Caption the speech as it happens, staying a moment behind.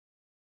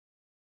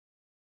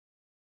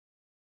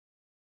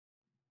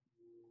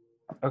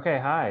Okay,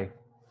 hi.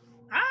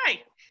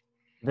 Hi.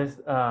 This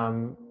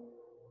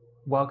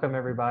welcome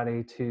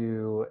everybody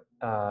to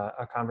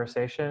a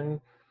conversation.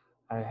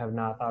 I have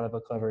not thought of a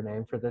clever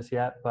name for this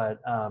yet, but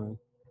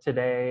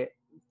today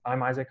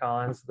I'm Isaac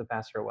Collins, the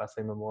pastor at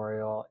Wesley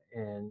Memorial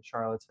in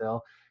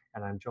Charlottesville,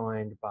 and I'm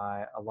joined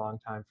by a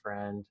longtime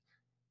friend,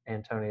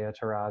 Antonia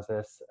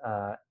Terrazas.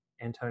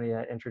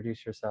 Antonia,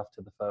 introduce yourself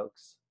to the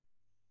folks.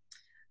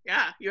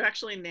 Yeah, you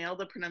actually nailed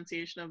the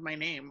pronunciation of my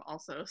name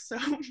also. So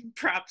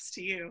props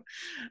to you.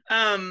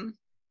 Um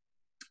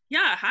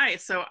yeah, hi.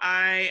 So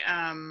I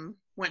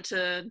went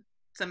to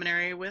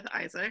seminary with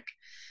Isaac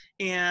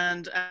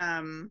and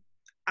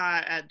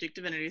at Duke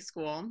Divinity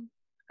School.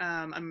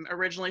 I'm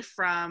originally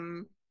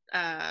from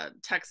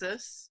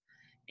Texas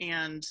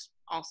and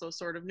also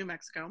sort of New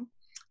Mexico.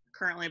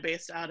 Currently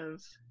based out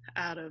of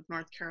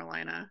North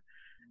Carolina.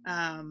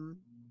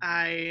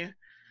 I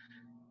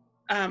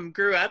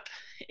grew up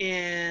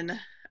in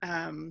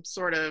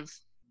sort of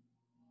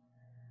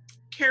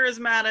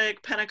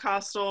charismatic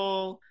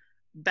Pentecostal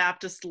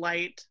Baptist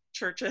light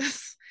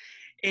churches,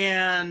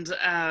 and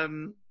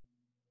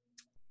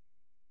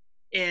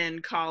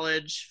in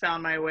college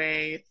found my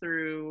way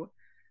through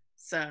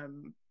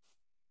some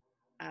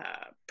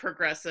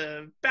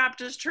progressive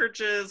Baptist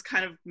churches,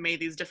 kind of made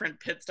these different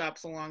pit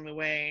stops along the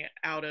way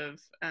out of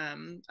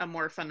a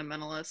more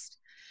fundamentalist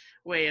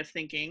way of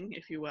thinking,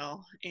 if you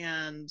will,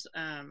 and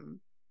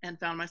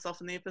found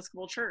myself in the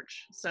Episcopal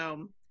Church.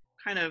 So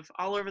kind of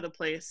all over the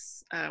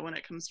place when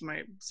it comes to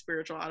my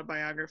spiritual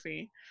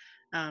autobiography,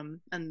 and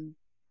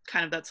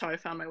kind of that's how I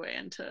found my way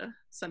into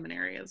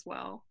seminary as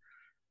well.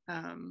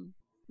 Um,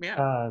 yeah,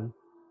 Um,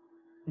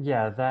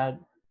 yeah, that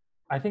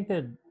I think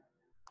that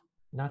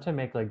not to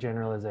make like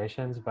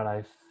generalizations, but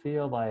I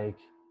feel like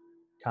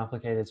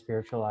complicated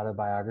spiritual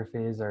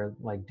autobiographies are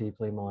like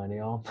deeply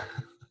millennial.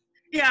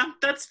 yeah,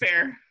 that's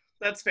fair.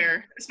 That's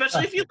fair,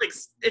 especially if you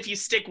if you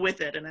stick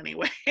with it in any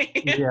way.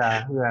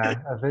 Yeah, yeah.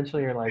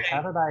 Eventually you're like,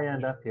 how did I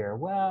end up here?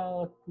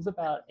 Well, it was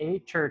about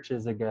 8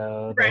 churches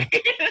ago Right,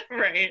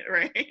 that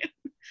right.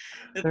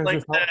 It's there's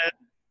this whole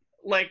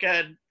like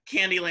a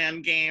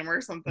Candyland game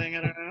or something.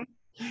 I don't know.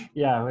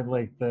 yeah, with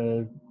like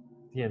the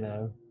you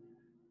know,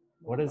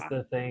 what is Wow.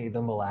 the thing?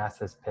 The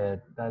molasses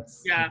pit.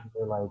 That's Yeah.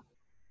 they're like,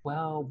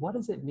 well, what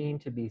does it mean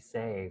to be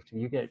saved?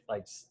 You get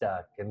like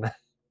stuck and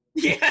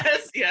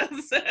Yes.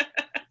 Yes.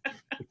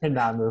 you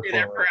cannot move Be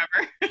there forward.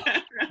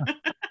 forever.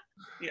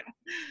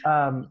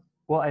 Yeah.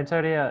 Well,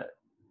 Antonia,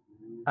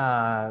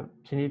 can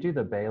you do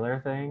the Baylor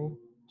thing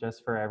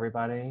just for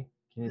everybody?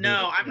 Can you do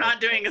No, I'm like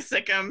not doing a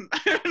Sikkim.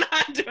 I'm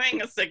not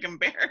doing a Sikkim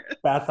bears.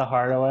 bat the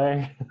heart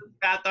away?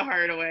 Bat the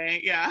heart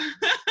away. Yeah.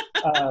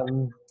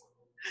 um,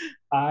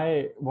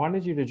 I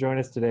wanted you to join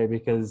us today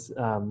because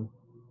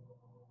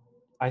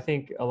I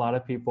think a lot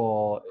of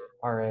people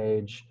our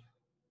age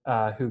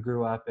who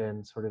grew up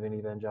in sort of an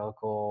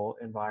evangelical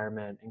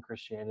environment in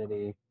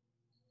Christianity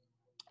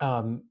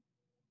um,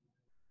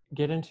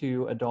 get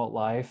into adult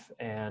life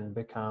and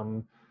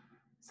become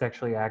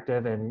sexually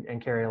active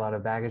and carry a lot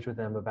of baggage with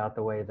them about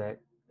the way that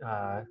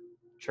uh,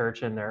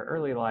 church in their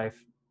early life,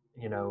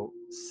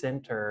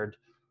 centered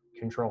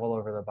control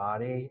over the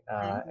body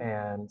Mhm.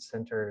 and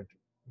centered,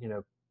 you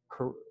know,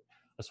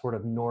 a sort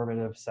of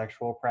normative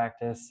sexual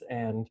practice.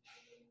 And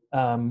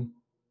um,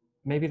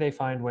 maybe they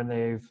find when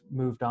they've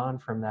moved on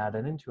from that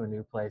and into a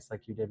new place,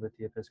 like you did with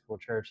the Episcopal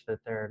Church, that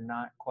they're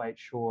not quite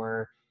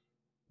sure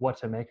what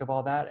to make of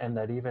all that, and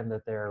that even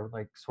that they're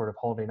like sort of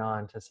holding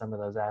on to some of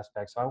those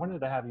aspects. So I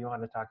wanted to have you on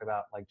to talk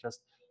about like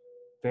just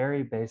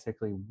very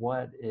basically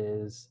what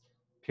is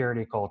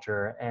purity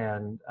culture,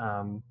 and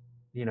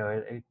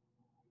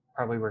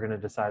probably we're going to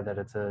decide that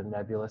it's a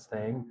nebulous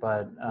thing,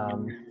 but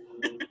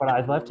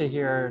I'd love to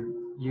hear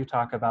you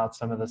talk about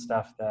some of the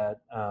stuff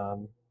that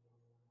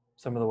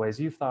some of the ways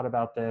you've thought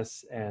about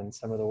this and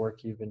some of the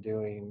work you've been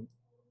doing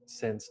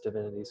since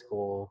divinity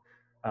school,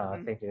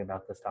 Mhm. thinking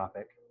about this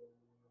topic.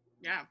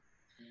 Yeah.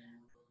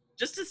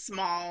 Just a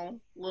small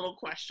little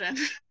question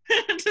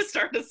to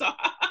start us off.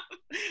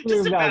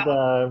 Just We've got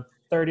about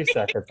 30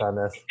 seconds on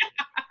this.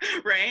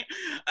 right.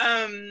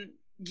 Um,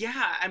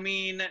 yeah. I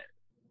mean,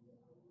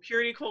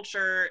 purity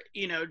culture.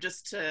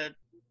 Just to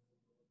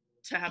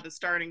have the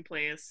starting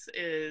place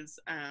is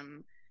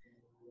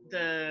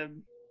the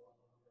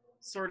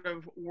sort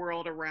of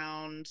world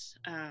around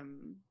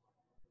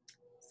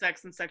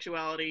sex and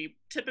sexuality,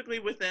 typically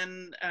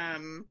within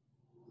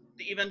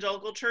the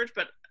evangelical church,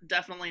 but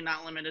definitely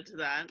not limited to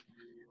that.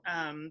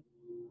 Um,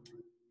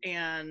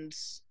 and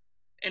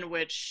in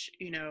which,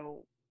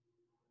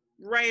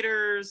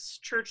 writers,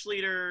 church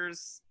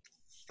leaders,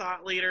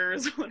 thought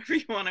leaders, whatever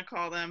you want to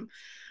call them,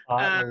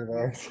 Thought um,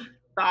 leaders.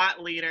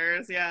 thought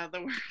leaders, yeah,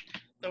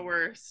 the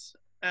worst.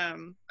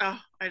 Oh,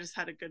 I just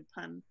had a good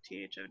pun.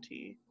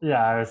 THOT.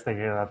 Yeah, I was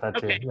thinking about that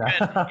too. Okay, good. Good.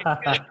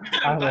 Yeah.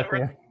 I'm I'm glad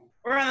with you.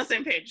 we're on the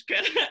same page.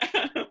 Good. Is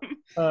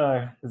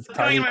It's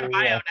going in Cardi my B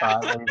bio a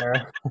thought leader?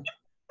 now.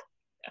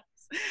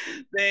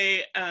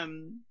 They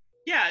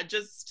yeah,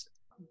 just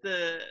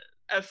the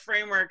a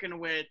framework in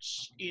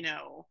which,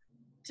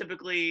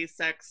 typically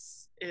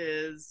sex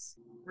is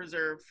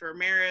reserved for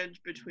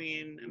marriage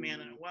between a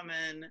man and a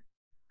woman.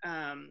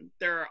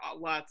 There are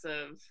lots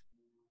of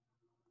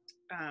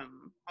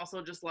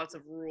also just lots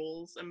of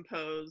rules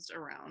imposed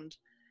around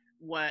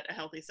what a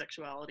healthy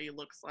sexuality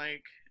looks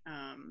like,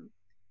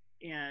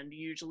 and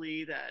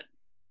usually that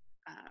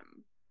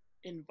um,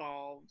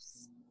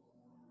 involves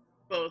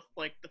both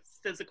like the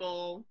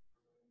physical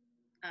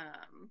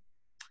um,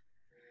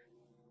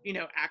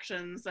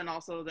 actions and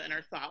also the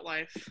inner thought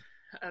life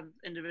of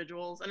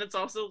individuals. And it's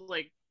also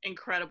like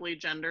incredibly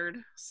gendered,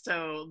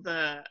 so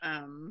the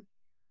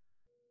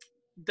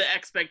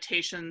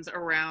expectations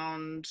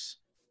around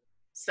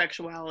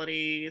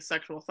sexuality,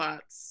 sexual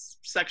thoughts,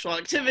 sexual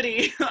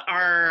activity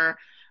are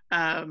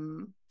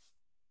um,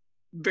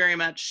 very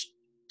much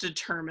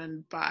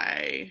determined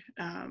by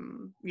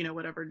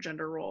whatever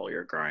gender role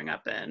you're growing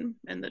up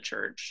in the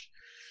church.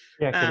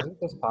 Yeah, can um,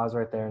 we just pause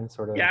right there and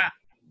sort of yeah.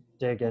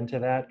 dig into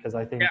that? Because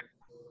I Yeah. think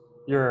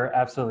you're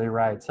absolutely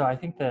right. So I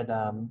think that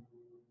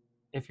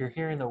if you're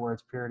hearing the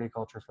words purity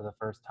culture for the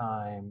first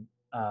time,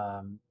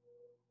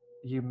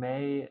 you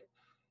may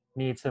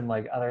need some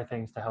like other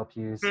things to help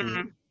you see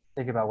Mm-hmm.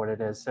 think about what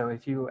it is. So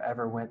if you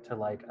ever went to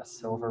like a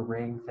silver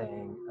ring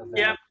thing Yep.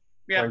 event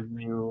Yep. where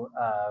you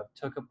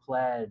took a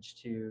pledge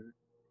to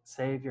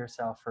save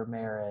yourself for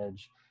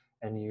marriage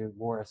and you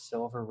wore a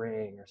silver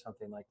ring or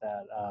something like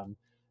that,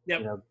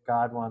 Yep.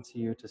 God wants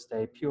you to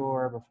stay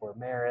pure before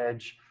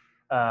marriage,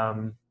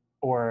 um,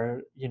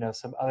 or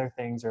some other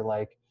things are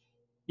like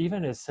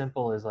even as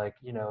simple as like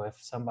if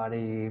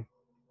somebody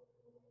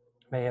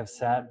may have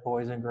sat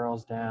boys and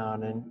girls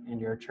down in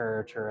your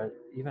church or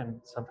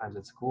even sometimes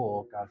at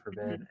school, God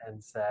forbid, Mm-hmm.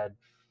 and said,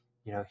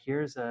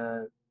 here's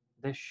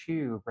this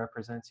shoe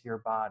represents your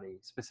body,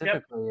 Yep.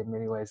 specifically in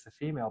many ways the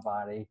female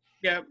body,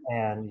 Yep.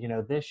 and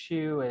this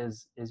shoe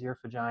is your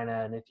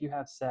vagina, and if you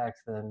have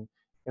sex, then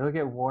it'll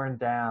get worn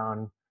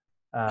down.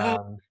 Oh,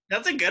 Um,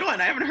 that's a good one.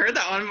 I haven't heard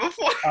that one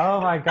before. oh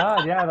my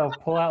God, yeah, they'll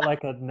pull out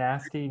like a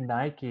nasty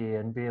Nike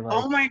and be Oh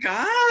like, my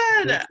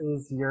God. this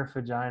is your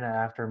vagina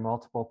after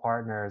multiple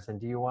partners,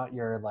 and do you want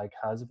your like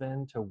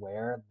husband to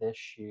wear this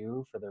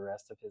shoe for the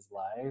rest of his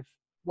life?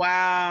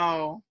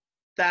 Wow.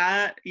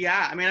 That,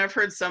 yeah. I mean, I've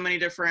heard so many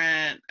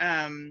different,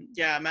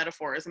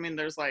 metaphors. I mean,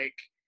 there's like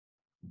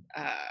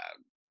uh,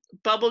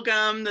 bubble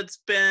gum that's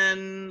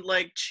been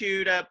like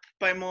chewed up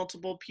by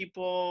multiple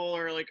people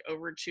or like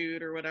over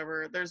chewed or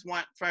whatever. There's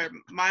one for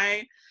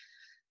my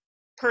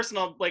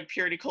personal like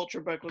purity culture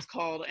book was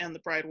called "And the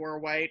Bride Wore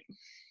White"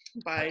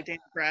 by Dana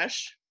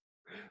Gresh.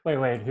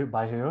 Wait, who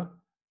by who?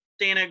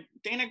 Dana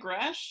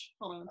Gresh.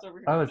 Hold on, it's over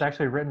here. Oh, it's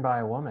actually written by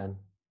a woman.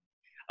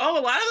 Oh,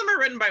 a lot of them are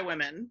written by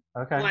women.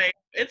 Okay. Like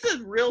it's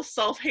a real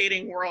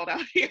self-hating world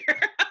out here.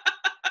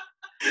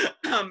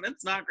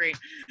 It's not great.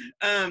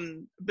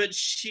 But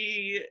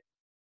she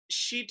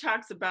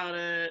talks about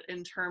it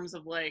in terms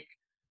of like,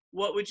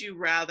 what would you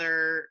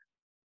rather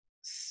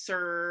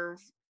serve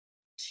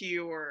to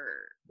your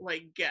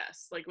like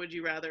guests? Like, would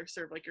you rather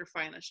serve like your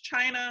finest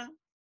china,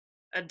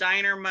 a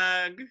diner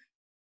mug,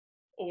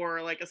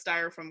 or like a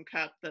styrofoam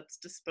cup that's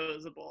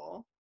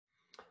disposable?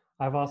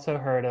 I've also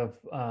heard of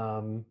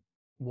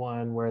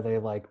one where they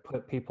like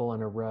put people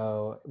in a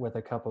row with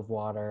a cup of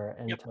water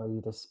and Yep. tell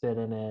you to spit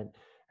in it.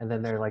 And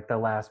then they're like the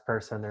last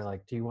person, they're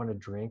like, do you want to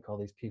drink all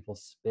these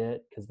people's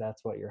spit? Because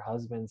that's what your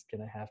husband's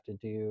going to have to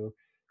do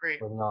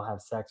Great. when y'all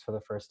have sex for the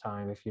first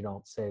time if you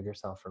don't save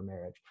yourself for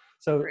marriage.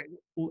 So Great.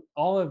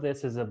 all of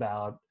this is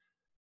about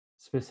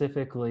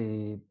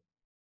specifically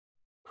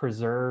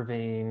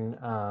preserving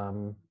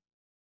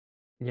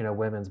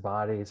women's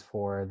bodies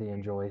for the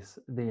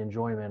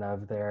enjoyment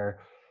of their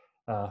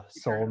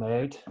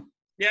soulmate.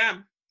 Yeah.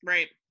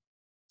 Right.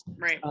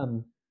 Right.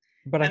 um,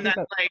 but I And think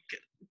that that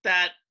like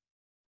that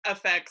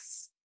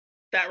affects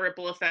that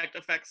ripple effect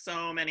affects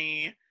so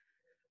many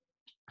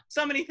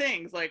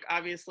things. Like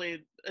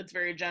obviously it's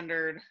very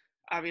gendered,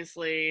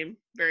 obviously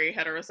very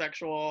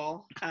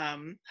heterosexual,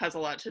 has a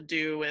lot to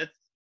do with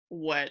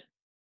what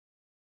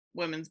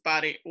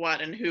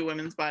what and who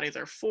women's bodies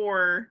are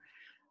for.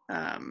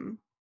 um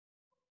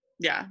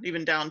yeah,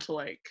 even down to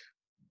like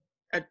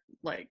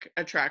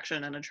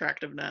attraction and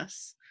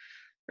attractiveness.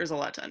 There's a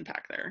lot to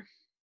unpack there.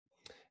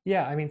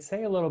 yeah, I mean,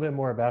 say a little bit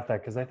more about that,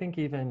 because I think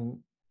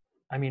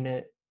I mean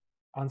it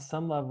on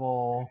some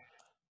level.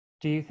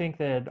 Do you think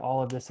that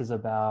all of this is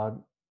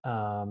about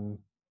um,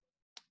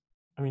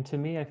 I mean, to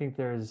me, I think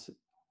there's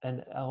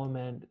an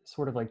element,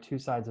 sort of like two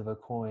sides of a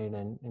coin,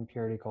 and in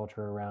purity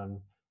culture around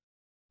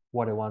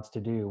what it wants to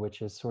do,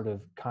 which is sort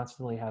of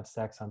constantly have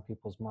sex on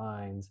people's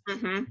minds,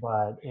 Mm-hmm.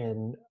 but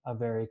in a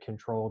very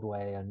controlled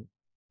way. And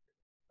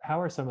how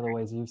are some of the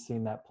ways you've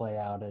seen that play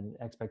out and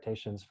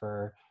expectations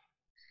for,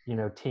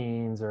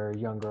 teens or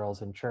young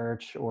girls in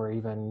church or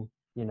even,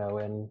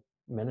 in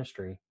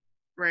ministry?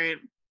 Right.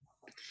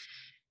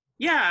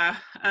 Yeah.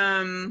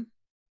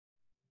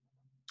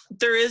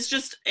 There is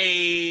just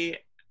an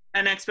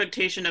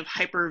expectation of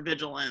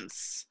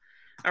hypervigilance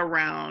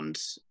around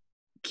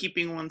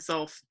keeping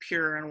oneself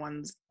pure and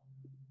one's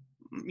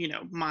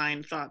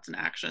mind, thoughts, and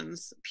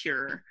actions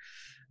pure,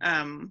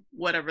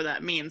 whatever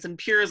that means. And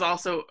pure is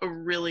also a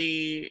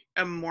really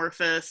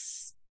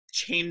amorphous,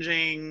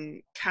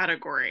 changing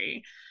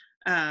category.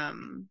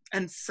 And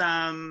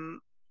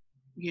some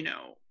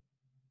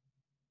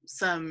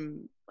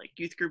like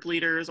youth group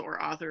leaders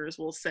or authors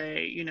will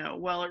say,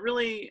 well, what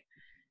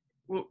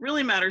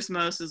really matters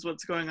most is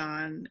what's going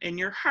on in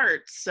your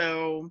heart.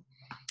 So,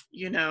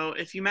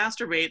 if you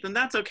masturbate, then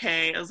that's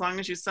okay, as long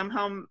as you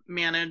somehow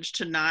manage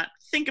to not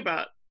think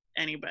about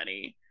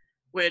anybody,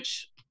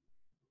 which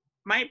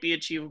might be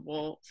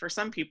achievable for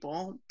some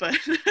people, but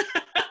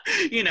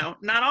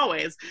not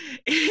always.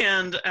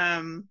 And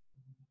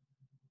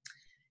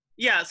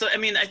so I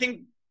mean, I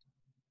think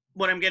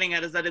what I'm getting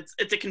at is that it's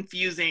a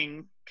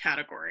confusing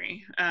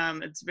category.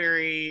 It's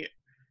very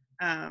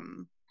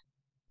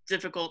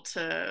difficult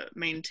to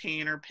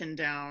maintain or pin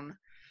down,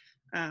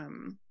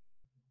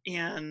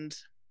 and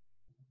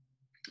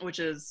which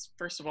is,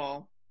 first of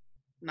all,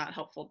 not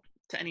helpful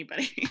to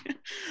anybody.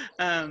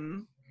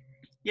 And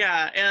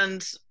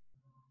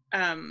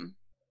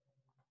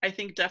I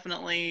think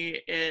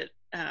definitely it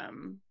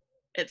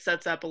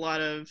sets up a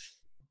lot of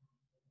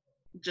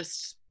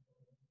just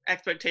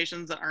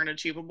expectations that aren't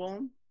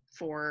achievable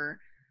for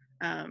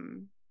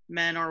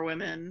men or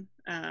women.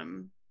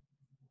 And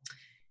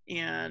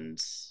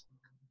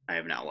I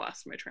have now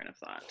lost my train of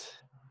thought.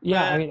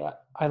 Yeah, I mean,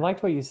 I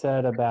liked what you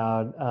said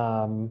about,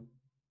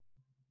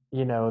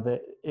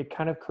 that it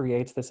kind of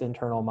creates this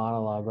internal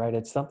monologue, right?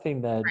 It's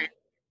something that Right.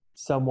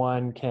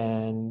 someone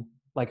can,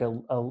 like a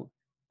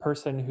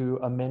person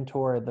a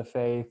mentor of the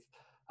faith,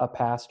 a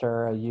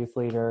pastor, a youth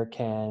leader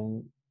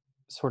can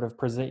sort of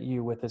present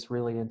you with this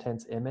really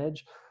intense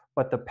image.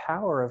 But the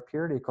power of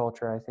purity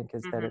culture, I think,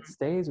 is that it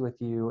stays with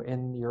you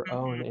in your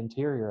own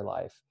interior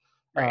life.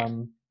 Right.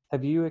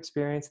 Have you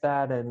experienced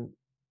that? And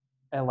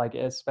like,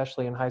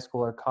 especially in high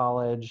school or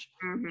college,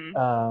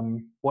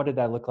 what did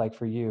that look like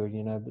for you?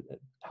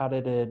 How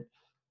did it,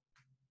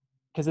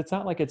 because it's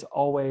not like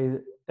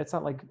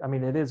I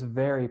mean, it is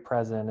very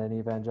present in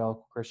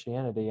evangelical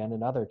Christianity and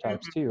in other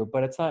types too,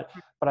 but it's not,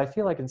 but I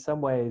feel like in some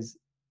ways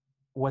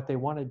what they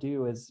want to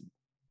do is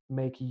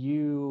make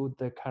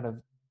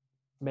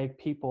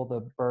people the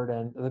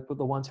burden,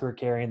 the ones who are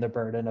carrying the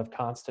burden of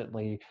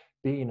constantly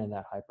being in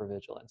that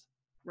hypervigilance.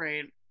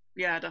 Right.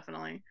 Yeah,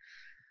 definitely.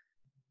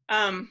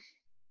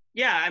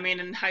 I mean,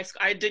 in high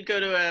school, I did go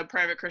to a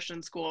private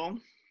Christian school.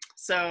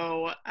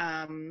 So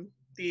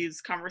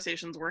these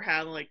conversations were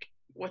had like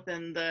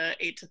within the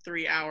 8 to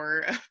 3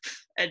 hour of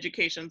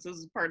education. So this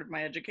is part of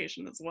my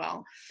education as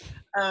well,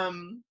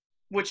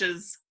 which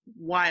is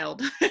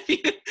wild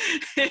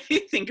if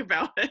you think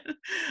about it.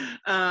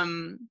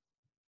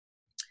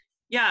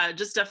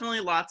 Just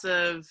definitely lots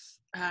of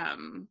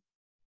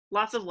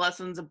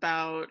lessons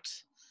about,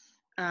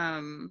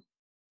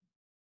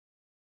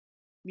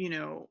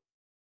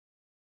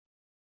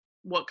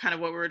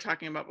 what we were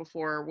talking about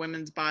before,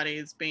 women's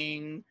bodies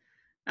being,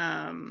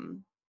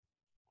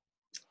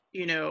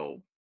 you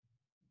know,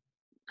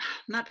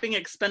 not being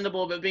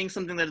expendable, but being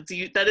something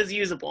that is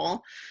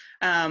usable,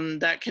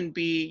 that can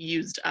be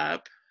used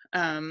up.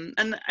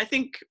 And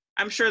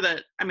I'm sure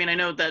that, I mean, I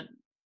know that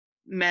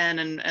men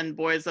and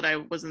boys that I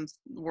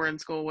were in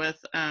school with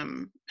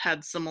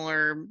had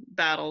similar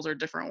battles or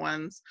different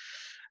ones.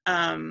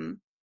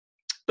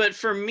 But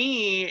for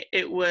me,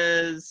 it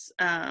was,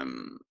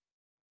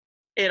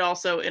 it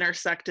also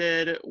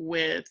intersected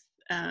with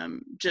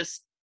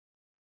just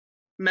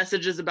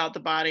messages about the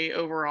body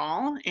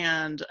overall,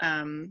 and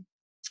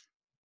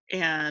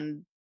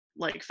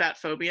like fat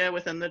phobia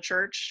within the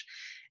church.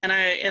 And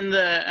I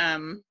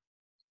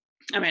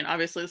mean,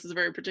 obviously this is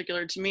very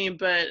particular to me,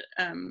 but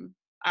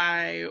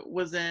I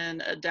was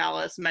in a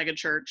Dallas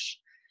megachurch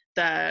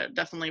that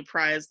definitely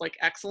prized like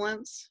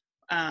excellence,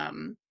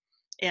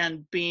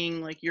 and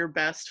being like your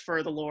best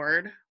for the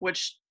Lord,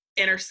 which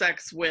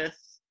intersects with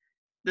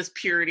this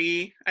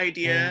purity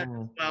idea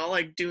as well,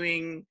 like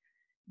doing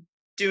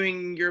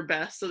your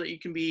best so that you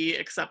can be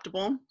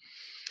acceptable.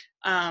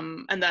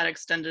 And that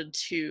extended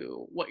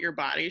to what your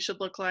body should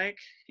look like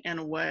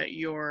and what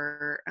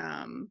your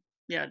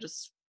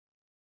just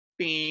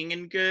being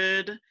in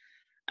good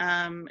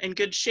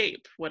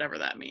shape, whatever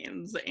that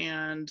means,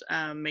 and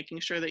making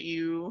sure that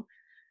you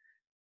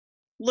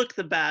look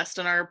the best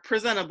and are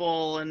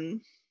presentable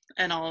and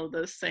all of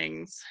those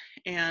things.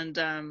 And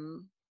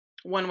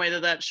one way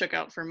that shook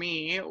out for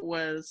me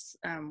was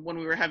when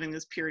we were having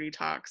these purity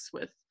talks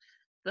with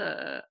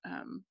the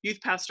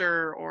youth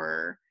pastor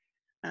or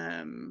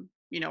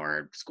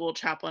our school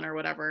chaplain or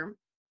whatever.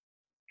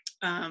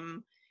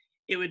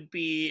 It would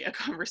be a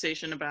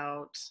conversation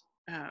about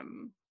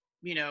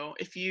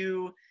if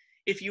you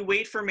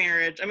wait for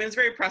marriage, I mean, it's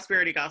very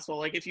prosperity gospel,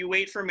 like if you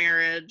wait for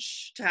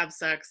marriage to have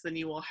sex, then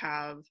you will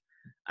have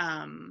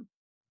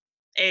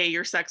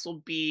your sex will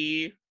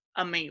be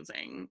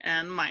amazing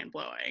and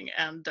mind-blowing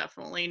and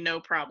definitely no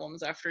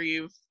problems after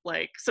you've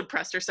like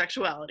suppressed your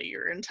sexuality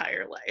your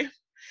entire life.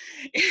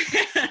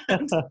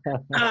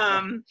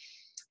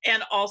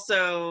 And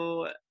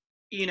also,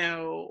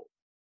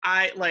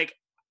 I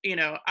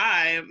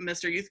I,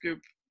 Mr. Youth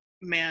Group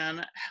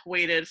man,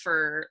 waited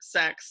for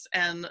sex,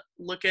 and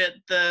look at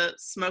the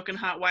smoking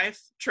hot wife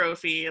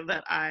trophy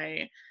that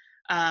I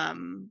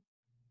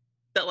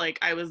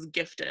was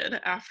gifted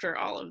after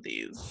all of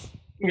these,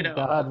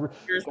 God,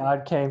 years.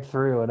 God came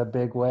through in a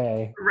big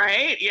way.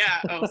 Right?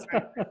 Yeah. Oh,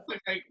 sorry.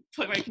 I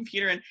put my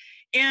computer in.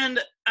 And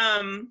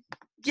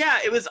yeah,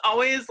 it was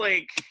always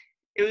like,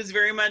 it was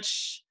very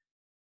much,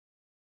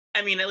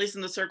 I mean, at least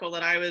in the circle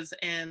that I was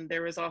in,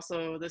 there was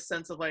also this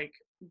sense of like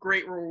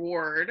great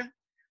reward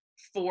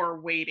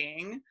for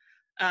waiting.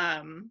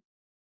 Um,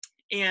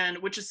 and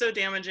which is so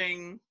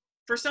damaging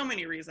for so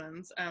many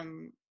reasons.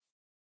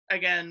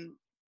 Again,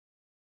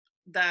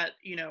 that,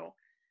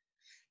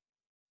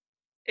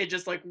 it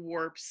just like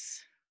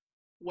warps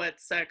what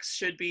sex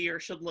should be or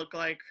should look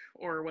like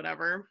or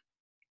whatever,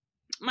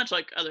 much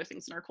like other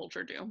things in our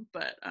culture do,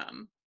 but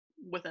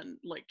with a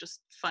like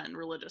just fun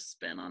religious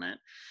spin on it.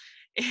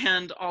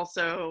 And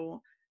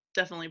also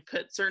definitely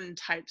put certain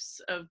types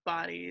of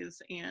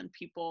bodies and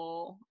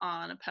people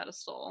on a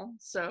pedestal.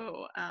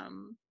 So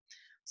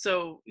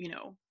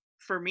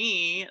for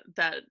me,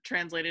 that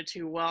translated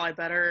to, well, I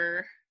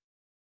better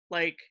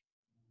like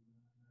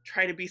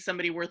try to be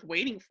somebody worth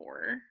waiting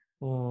for.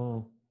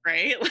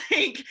 Right?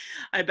 Like,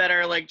 I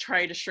better like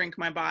try to shrink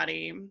my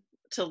body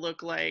to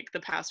look like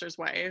the pastor's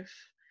wife,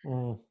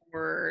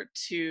 or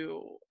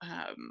to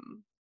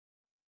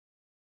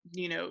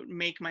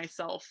make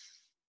myself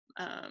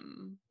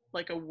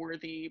like a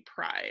worthy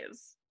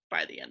prize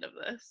by the end of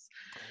this.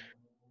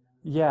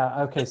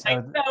 Yeah. Okay. It's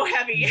like So so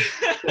heavy.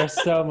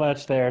 there's so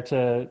much there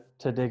to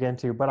dig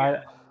into, but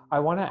Yeah. I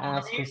want to Let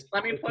ask me just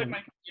let me plug quickly.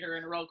 my computer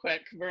in real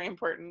quick. Very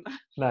important.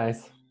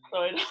 Nice.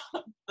 So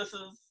this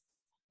is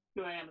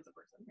who I am as a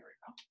person. Here we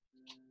go.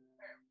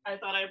 I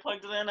thought I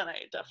plugged it in, and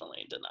I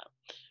definitely did not.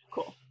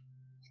 Cool.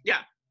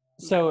 Yeah.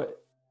 So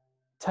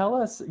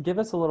give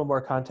us a little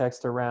more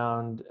context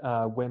around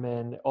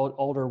women,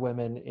 older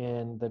women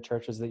in the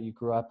churches that you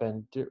grew up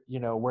in.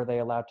 Were they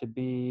allowed to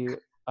be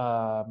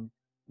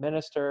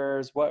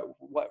ministers?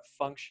 What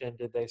function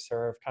did they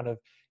serve? Kind of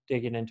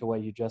digging into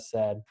what you just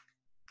said.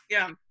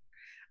 Yeah.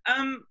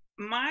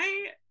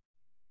 My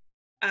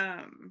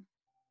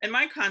in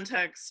my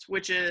context,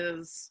 which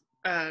is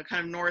kind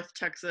of North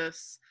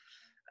Texas,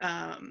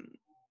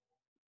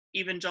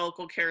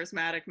 evangelical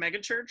charismatic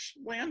megachurch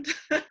land,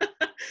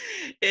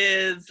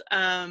 is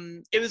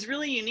it was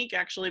really unique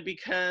actually,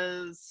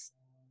 because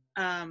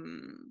I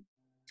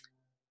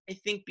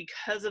think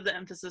because of the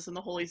emphasis on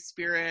the Holy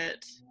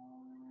Spirit,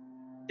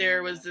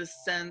 there was this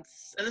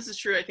sense, and this is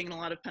true I think in a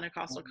lot of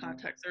Pentecostal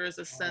contexts, there was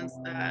a sense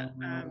that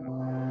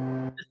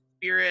the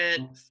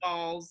Spirit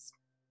falls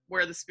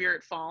where the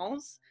Spirit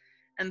falls,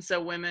 and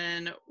so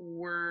women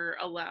were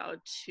allowed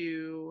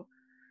to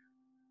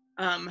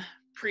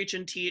preach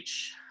and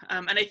teach,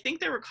 and I think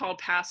they were called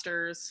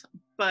pastors,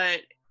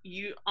 but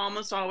you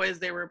almost always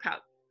they were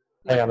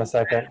Hang on a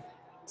second.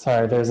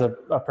 Sorry, there's a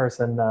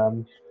person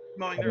mowing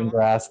their cutting lawn.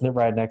 grass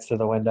right next to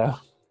the window.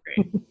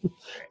 Great.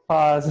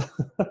 Pause.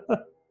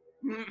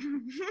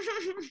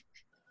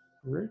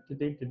 Great.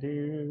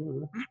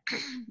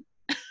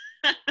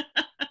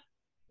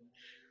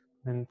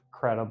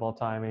 Incredible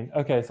timing.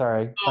 Okay,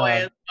 sorry.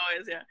 Always,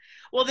 yeah.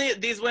 Well,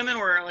 these women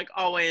were like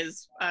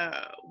always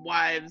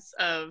wives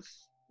of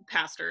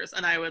pastors,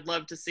 and I would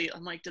love to see.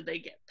 I'm like, did they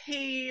get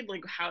paid?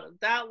 Like, how did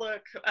that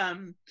look?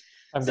 I'm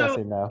So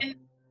guessing no.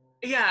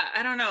 yeah,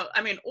 I don't know.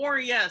 I mean, or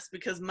yes,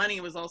 because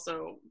money was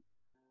also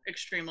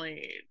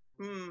extremely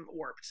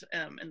warped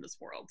in this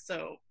world.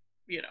 So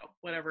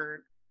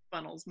whatever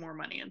funnels more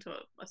money into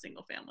a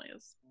single family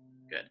is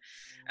good.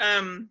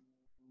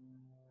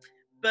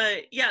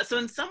 But yeah, so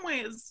in some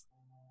ways,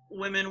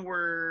 women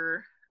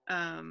were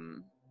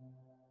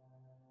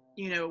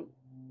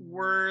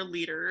were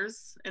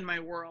leaders in my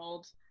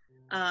world,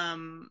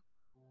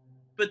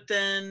 but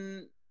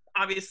then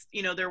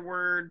obviously there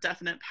were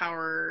definite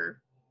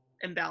power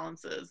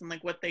imbalances and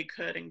like what they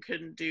could and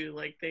couldn't do.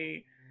 Like,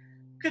 they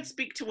could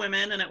speak to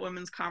women and at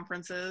women's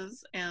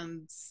conferences,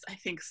 and I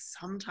think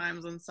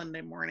sometimes on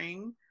Sunday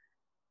morning,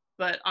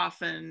 but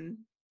often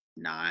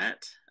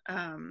not.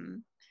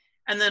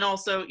 And then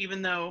also,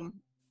 even though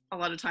a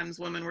lot of times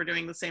women were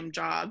doing the same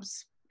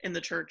jobs in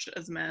the church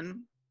as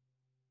men,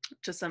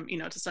 to some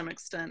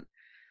extent,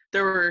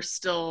 there were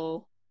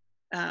still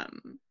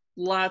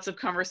lots of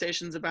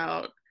conversations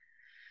about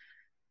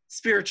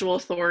spiritual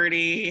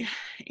authority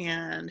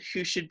and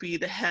who should be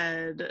the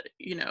head,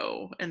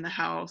 in the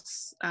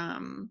house. I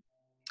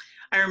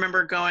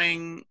remember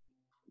going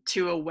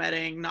to a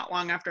wedding not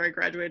long after I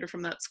graduated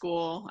from that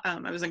school.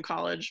 I was in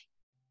college,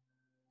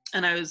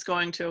 and I was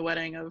going to a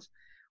wedding of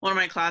one of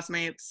my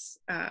classmates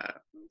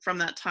from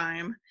that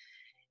time,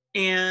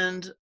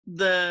 and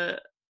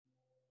the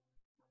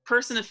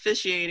person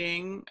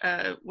officiating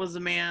was a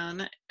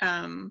man,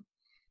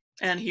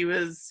 and he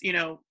was,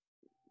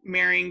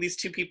 marrying these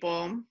two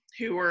people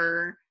who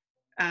were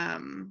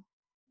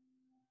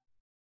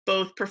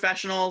both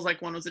professionals.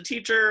 Like, one was a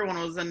teacher, one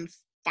was in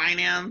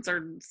finance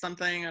or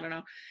something, I don't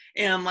know,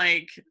 and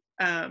like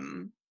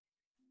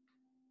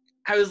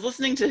I was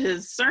listening to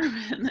his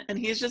sermon, and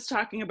he's just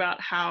talking about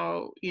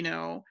how,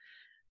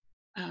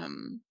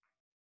 um,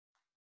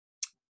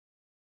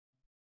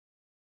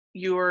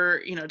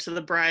 to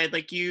the bride,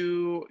 like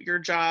your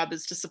job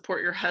is to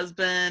support your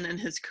husband and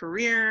his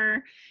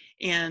career,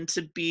 and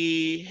to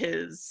be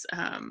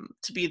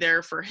to be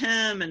there for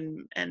him,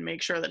 and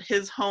make sure that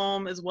his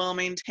home is well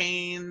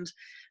maintained,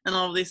 and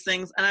all of these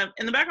things. And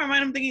in the back of my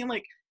mind, I'm thinking,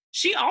 like,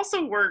 she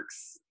also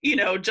works,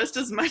 just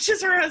as much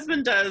as her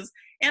husband does,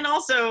 and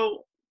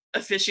also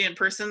officiant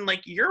person.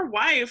 Like, your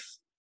wife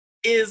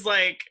is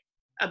like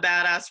a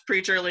badass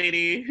preacher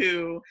lady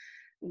who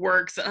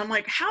works, and I'm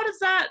like, how does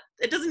that,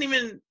 it doesn't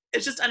even,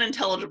 it's just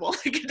unintelligible.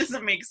 Like, it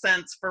doesn't make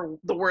sense for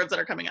the words that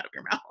are coming out of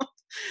your mouth.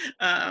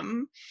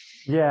 um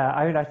Yeah,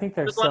 I mean, I think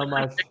there's there's a lot so of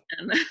much.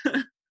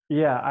 contradiction.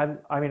 Yeah,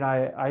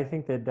 I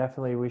think that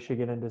definitely we should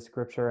get into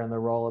scripture and the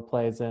role it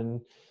plays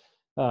in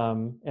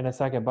a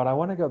second. But I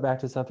want to go back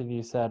to something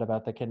you said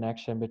about the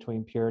connection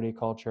between purity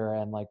culture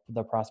and like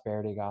the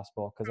prosperity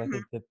gospel, because I Mhm.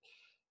 think that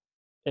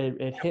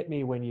it hit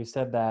me when you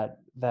said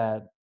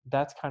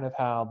that's kind of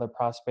how the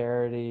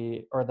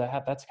prosperity or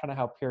that's kind of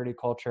how purity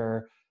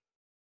culture,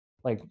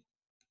 like,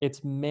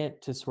 it's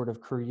meant to sort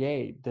of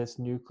create this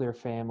nuclear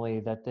family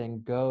that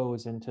then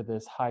goes into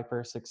this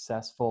hyper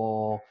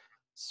successful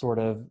sort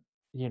of,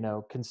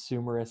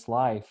 consumerist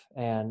life.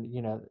 And,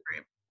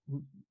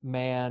 Right.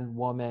 man,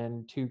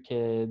 woman, two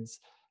kids,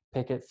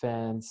 picket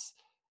fence,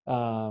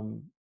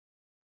 um,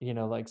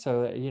 like,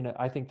 so,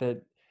 I think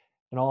that,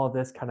 and all of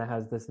this kind of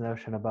has this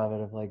notion above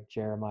it of like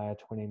Jeremiah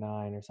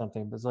 29 or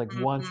something. But it's like,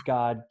 Mhm. once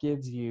God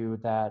gives you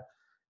that,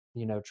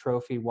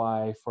 trophy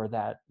wife or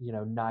that,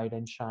 knight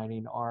in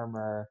shining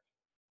armor,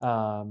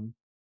 um,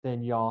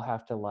 then y'all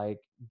have to like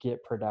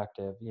get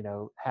productive,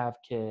 have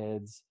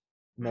kids,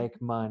 Mhm.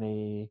 make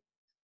money.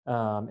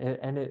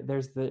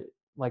 There's the,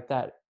 like,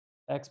 that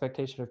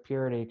expectation of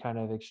purity kind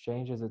of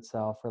exchanges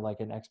itself for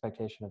like an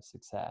expectation of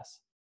success.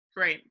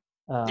 Right.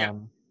 Yeah.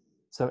 Um,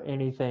 so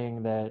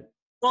anything that,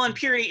 Well, and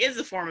purity is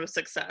a form of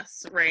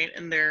success, right?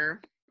 And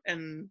there,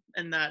 and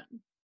that,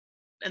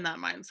 in that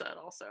mindset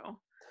also.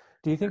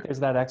 do you think there's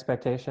that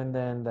expectation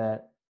then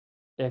that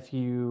if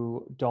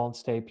you don't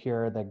stay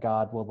pure, that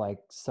God will like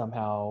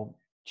somehow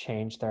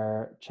change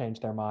their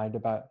mind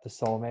about the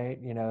soulmate?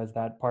 Is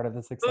that part of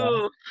the success?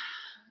 Ooh,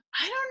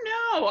 I don't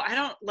know. I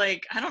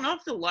don't know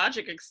if the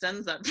logic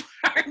extends that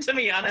far, to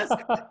be honest.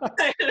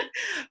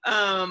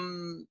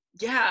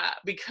 Yeah,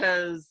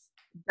 because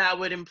that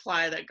would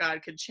imply that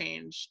God could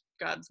change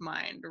God's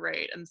mind,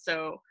 right? And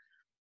so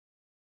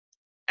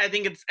I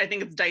think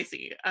it's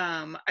dicey.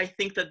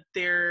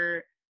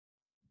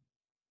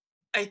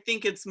 I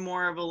think it's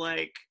more of a,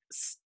 like,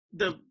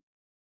 the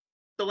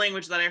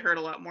language that I heard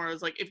a lot more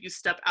is like, if you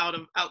step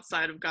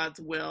outside of God's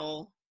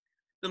will,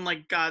 then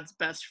like God's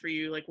best for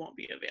you like won't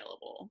be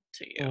available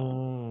to you.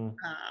 Mm.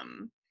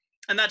 Um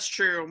and that's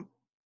true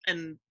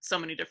in so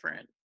many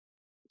different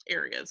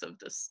areas of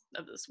this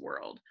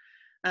world.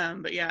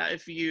 But yeah,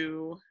 if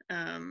you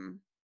and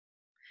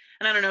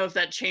I don't know if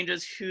that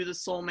changes who the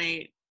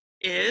soulmate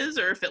is,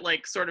 or if it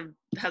like sort of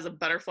has a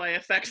butterfly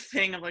effect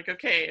thing of like,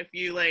 okay, if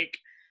you like,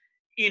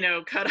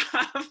 cut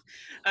off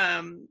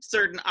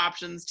certain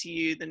options to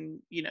you, then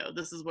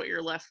this is what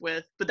you're left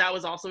with. But that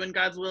was also in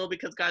God's will,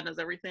 because God knows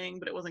everything,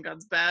 but it wasn't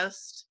God's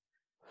best.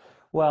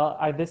 Well,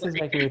 this is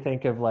making me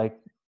think of like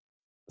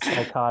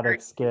Like,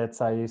 psychotic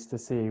skits I used to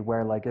see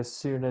where like as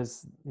soon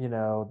as,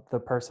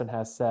 the person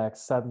has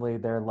sex, suddenly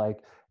they're like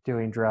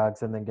doing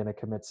drugs and then going to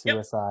commit yep,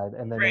 suicide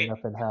and then right, end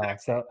up in hell.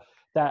 exactly. So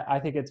that, I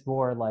think it's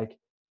more like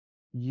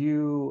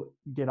you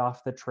get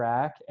off the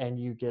track and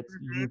you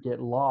Hmm.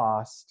 get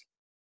lost,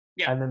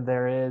 Yeah, and then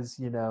there is,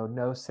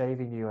 no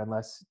saving you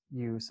unless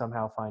you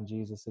somehow find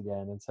Jesus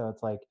again. And so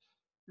it's like,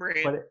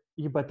 right.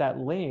 but that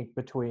link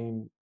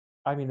between,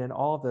 I mean, in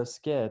all of those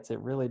skits, it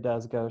really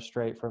does go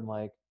straight from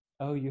like,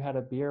 oh, you had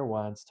a beer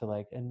once to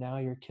like, and now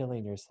you're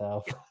killing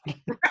yourself.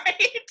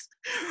 Right,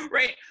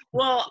 right.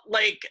 Well,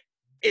 like,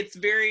 it's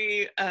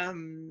very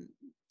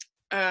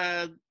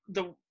uh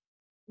the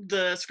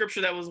the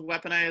scripture that was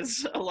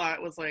weaponized a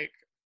lot was like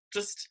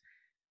just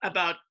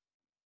about,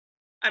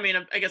 I mean,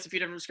 I guess a few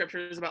different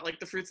scriptures about like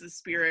the fruits of the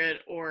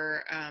spirit,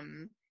 or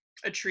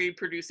a tree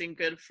producing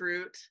good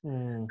fruit.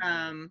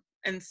 Mm.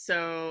 And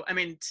so, I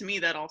mean, to me,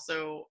 that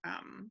also,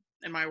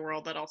 in my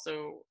world, that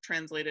also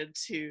translated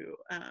to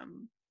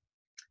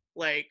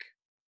like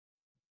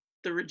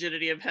the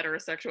rigidity of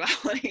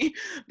heterosexuality,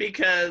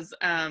 because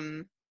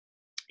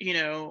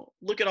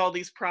look at all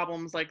these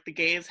problems like the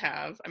gays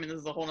have. I mean, this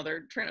is a whole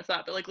other train of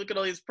thought, but like, look at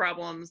all these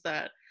problems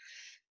that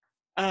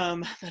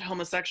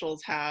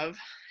homosexuals have,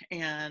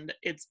 and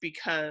it's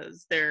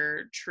because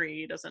their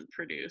tree doesn't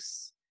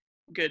produce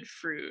good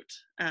fruit.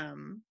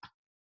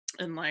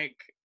 And like,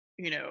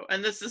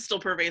 and this is still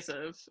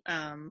pervasive.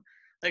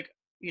 Like,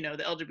 the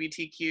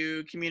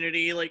LGBTQ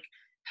community like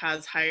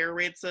has higher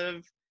rates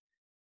of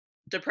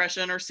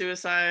depression or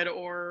suicide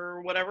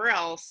or whatever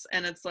else,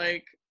 and it's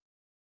like,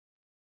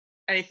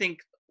 I think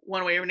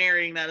one way of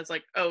narrating that is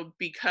like, oh,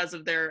 because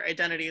of their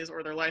identities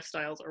or their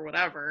lifestyles or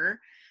whatever,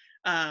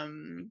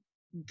 um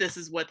this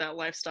is what that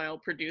lifestyle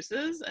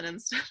produces. And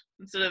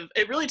instead of,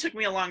 it really took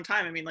me a long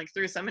time, I mean, like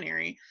through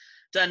seminary,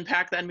 to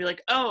unpack that and be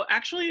like, oh,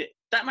 actually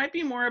that might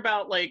be more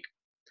about like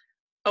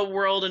a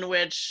world in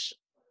which,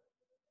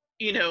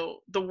 you know,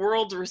 the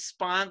world's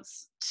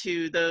response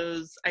to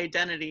those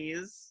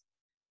identities,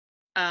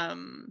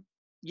 um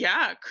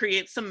yeah,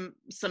 creates some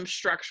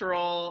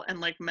structural and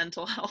like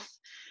mental health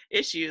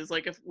issues,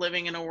 like if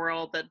living in a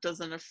world that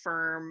doesn't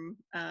affirm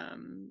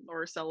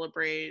or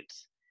celebrate,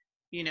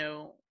 you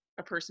know,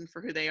 a person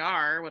for who they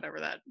are, whatever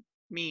that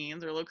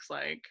means or looks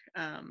like,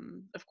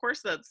 of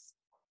course that's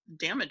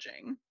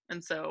damaging.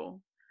 And so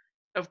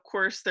of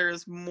course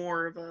there's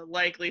more of a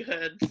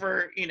likelihood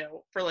for, you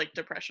know, for like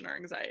depression or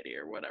anxiety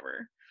or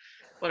whatever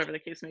the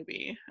case may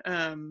be.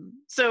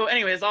 So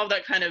anyways, all of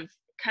that kind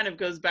of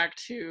goes back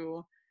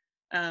to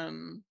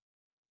um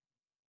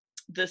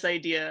this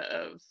idea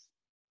of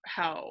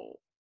how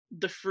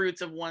the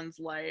fruits of one's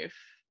life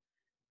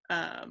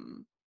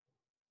um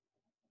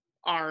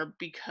are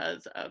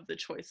because of the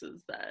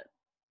choices that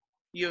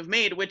you have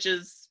made, which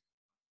is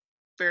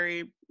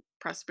very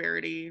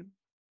prosperity.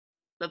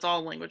 That's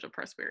all language of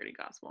prosperity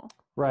gospel.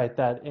 Right,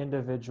 that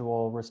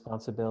individual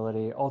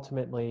responsibility.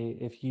 Ultimately,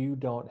 if you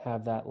don't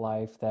have that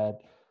life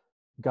that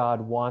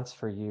God wants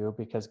for you,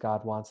 because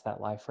God wants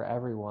that life for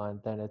everyone,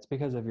 then it's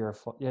because of your,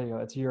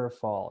 it's your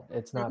fault.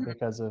 It's not Mm-hmm.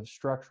 because of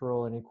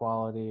structural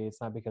inequality.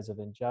 It's not because of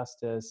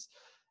injustice.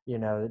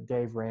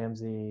 Dave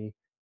Ramsey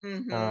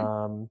Mm-hmm.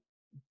 um,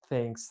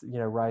 thinks,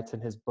 writes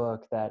in his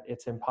book that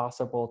it's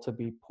impossible to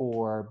be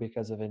poor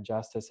because of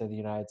injustice in the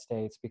United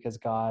States, because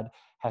God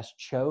has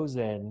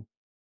chosen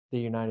the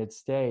United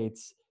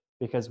States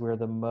because we're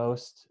the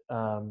most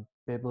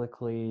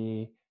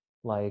biblically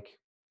like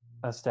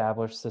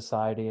established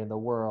society in the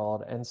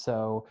world. And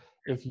so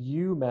if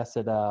you mess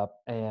it up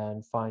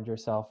and find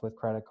yourself with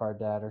credit card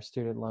debt or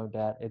student loan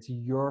debt, it's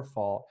your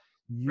fault.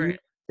 You Right.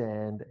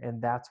 sinned,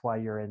 and that's why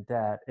you're in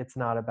debt. It's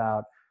not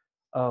about,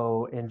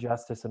 oh,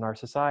 injustice in our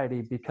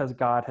society, because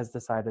God has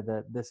decided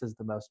that this is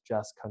the most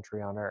just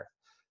country on earth.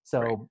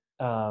 Right. So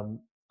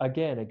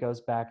again, it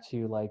goes back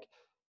to like,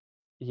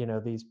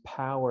 these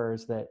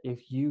powers that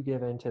if you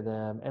give into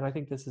them, and I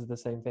think this is the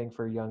same thing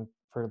for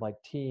like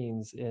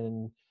teens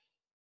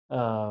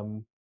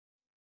um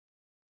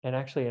and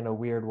actually in a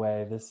weird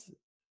way,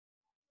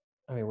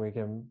 I mean, we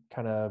can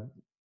kind of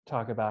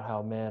talk about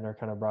how men are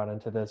kind of brought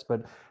into this,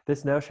 but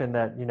this notion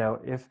that,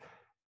 if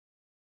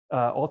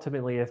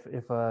ultimately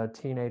if a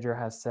teenager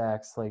has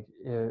sex, like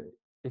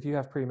if you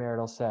have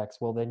premarital sex,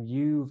 well, then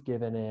you've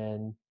given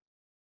in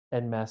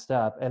and messed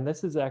up. And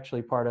this is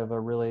actually part of a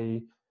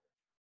really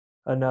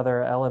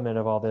another element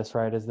of all this,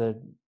 right, is that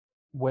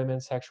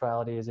women's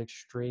sexuality is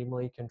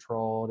extremely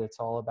controlled. It's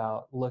all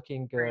about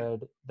looking Right.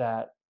 good,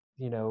 that,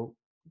 you know,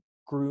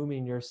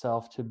 grooming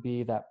yourself to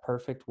be that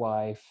perfect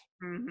wife,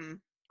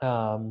 Mm-hmm.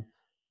 um,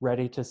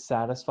 ready to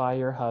satisfy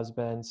your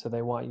husband. So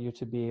they want you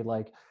to be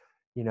like,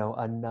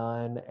 a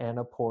nun and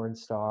a porn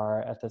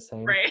star at the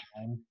same Right.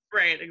 time.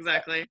 Right.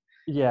 Exactly.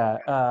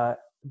 Yeah.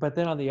 But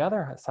then on the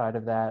other side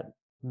of that,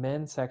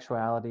 men's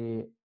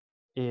sexuality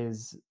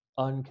is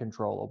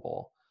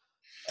uncontrollable.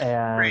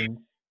 Right. And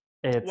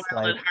Wild it's at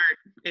like, heart,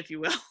 if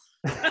you will.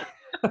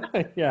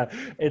 yeah,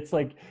 it's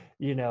like,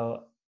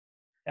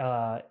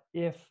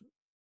 if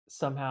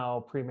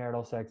somehow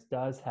premarital sex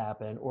does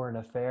happen or an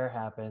affair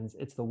happens,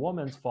 it's the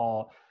woman's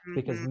fault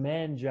because Mm-hmm.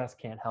 men just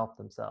can't help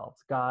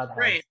themselves. God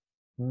Right. has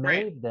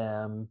Right. made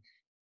them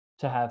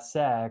to have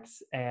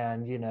sex,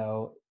 and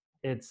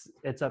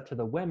it's up to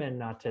the women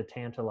not to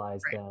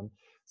tantalize Right. them.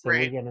 So we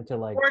Right. get into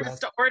like Or dress.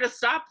 or to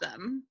stop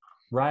them,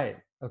 Right.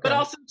 but Okay.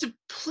 also to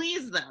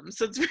please them.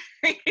 So it's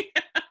very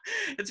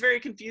it's very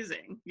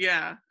confusing.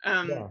 Yeah.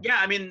 Yeah. Yeah,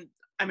 I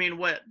mean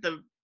what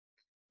the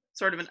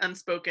sort of an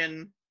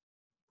unspoken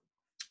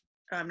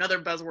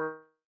another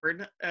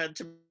buzzword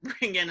to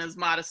bring in is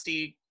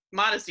modesty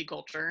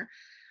culture,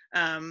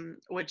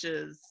 which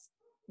is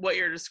what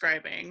you're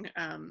describing,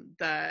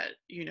 that,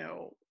 you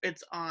know,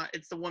 it's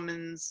the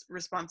woman's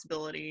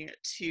responsibility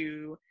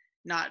to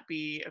not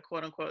be a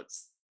quote unquote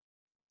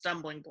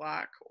stumbling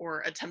block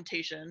or a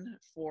temptation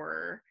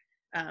for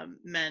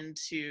men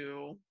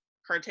to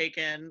partake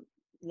in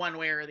one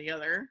way or the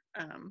other,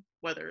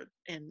 whether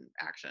in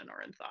action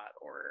or in thought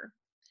or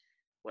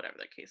whatever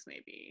the case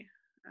may be.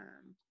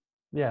 Um,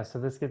 Yeah. So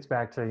this gets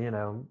back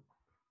to,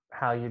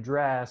 how you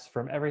dress,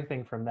 from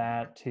everything from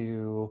that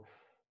to,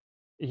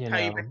 you how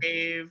you know,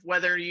 behave,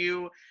 whether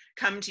you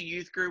come to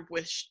youth group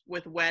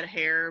with wet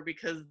hair,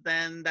 because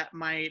then that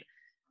might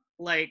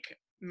like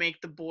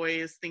make the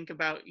boys think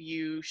about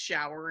you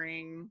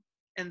showering,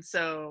 and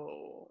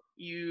so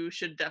you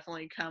should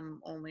definitely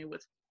come only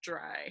with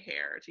dry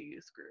hair to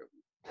youth group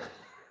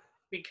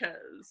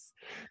because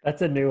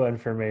that's a new one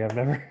for me. I've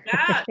never.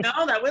 yeah,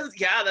 no, that was,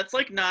 yeah, that's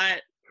like not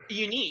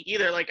unique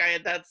either. Like I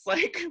that's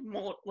like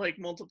like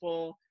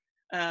multiple,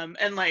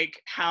 and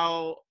like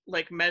how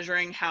like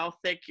measuring how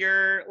thick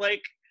your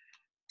like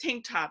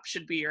tank top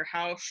should be, or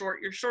how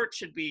short your short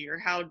should be, or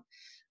how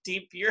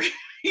deep your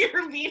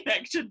your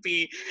v-neck should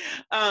be.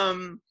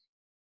 um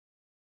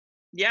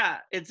yeah,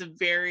 it's a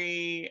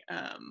very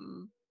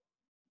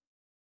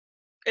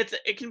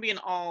it can be an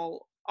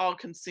all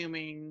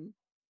consuming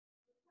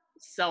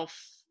self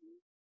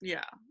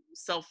yeah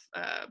self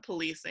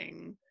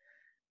policing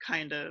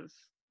kind of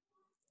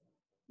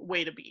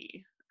way to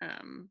be.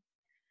 um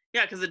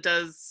yeah, because it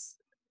does,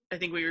 I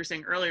think what you were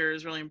saying earlier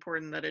is really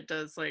important, that it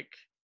does like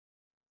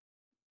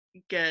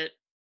get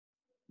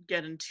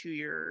into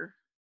your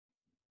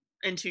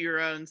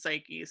own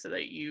psyche, so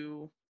that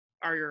you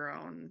are your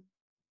own,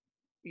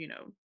 you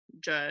know,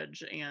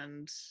 judge,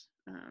 and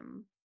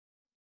um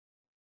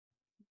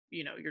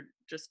you're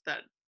just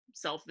that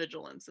self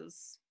vigilance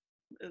is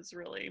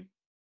really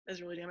is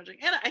really damaging.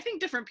 And I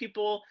think different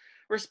people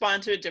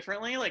respond to it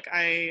differently. Like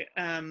I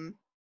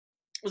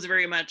was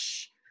very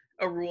much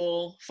a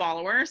rule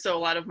follower, so a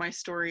lot of my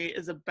story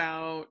is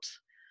about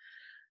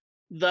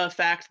the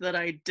fact that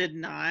I did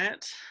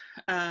not,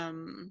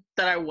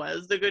 that I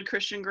was the good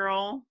Christian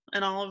girl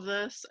in all of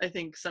this. I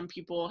think some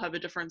people have a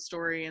different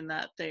story in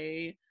that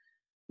they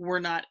were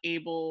not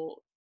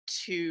able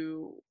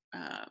to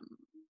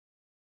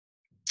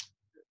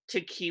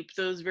keep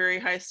those very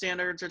high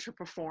standards, or to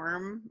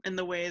perform in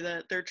the way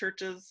that their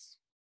churches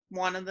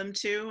wanted them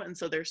to, and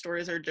so their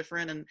stories are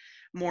different and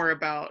more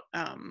about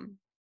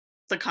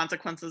the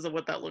consequences of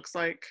what that looks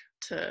like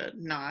to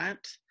not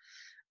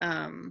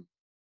um,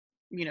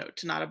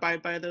 to not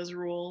abide by those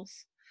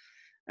rules.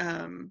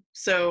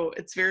 So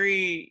it's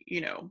very,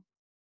 it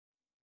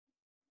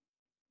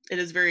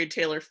is very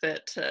tailor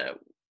fit to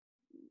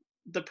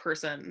the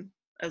person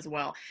as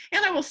well.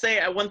 And I will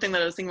say, one thing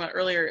that I was thinking about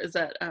earlier is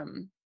that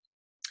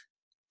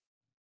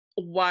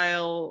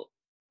while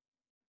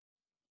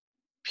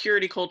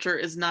purity culture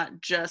is not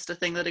just a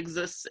thing that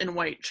exists in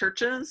white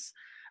churches,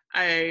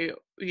 I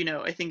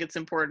think it's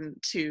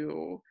important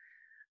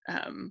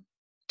um,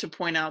 to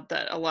point out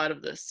that a lot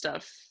of this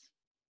stuff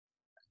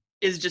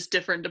is just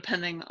different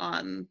depending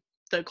on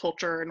the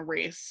culture and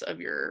race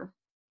of your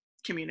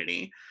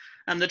community.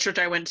 The church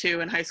I went to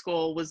in high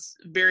school was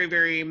very,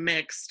 very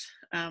mixed,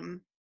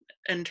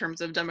 in terms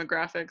of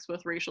demographics,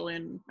 both racially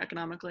and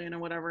economically and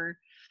whatever.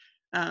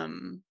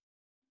 Um,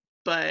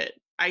 but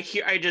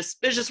it's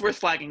just worth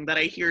flagging that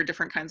I hear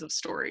different kinds of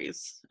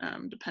stories,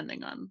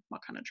 depending on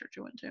what kind of church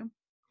you went to.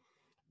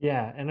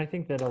 Yeah, and I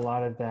think that a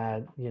lot of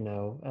that,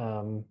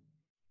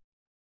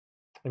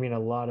 I mean, a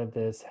lot of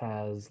this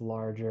has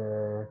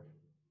larger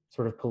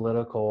sort of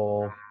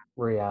political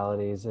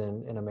realities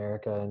in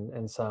America,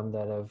 and some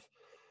that have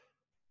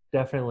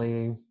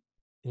definitely,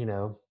 you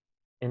know,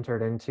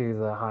 entered into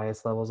the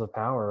highest levels of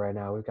power right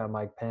now. We've got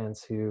Mike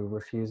Pence, who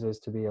refuses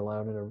to be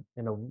alone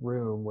in a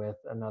room with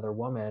another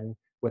woman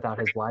without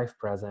his wife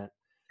present,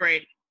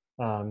 Right.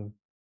 um,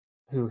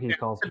 who he Yeah.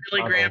 calls The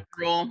Billy Graham mother.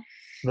 rule.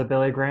 The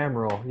Billy Graham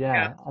rule.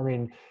 Yeah. Yeah, I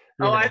mean,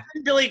 Oh, you I've know.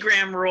 been Billy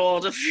Graham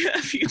ruled a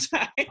few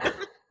times.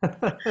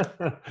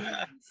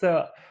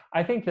 So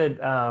I think that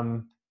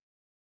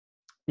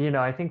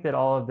I think that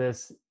all of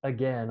this,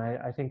 again,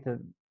 I think that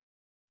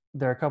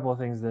there are a couple of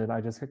things that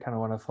I just kind of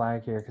want to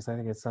flag here, because I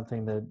think it's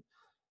something that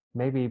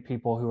maybe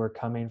people who are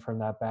coming from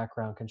that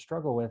background can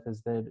struggle with,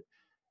 is that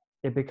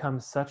it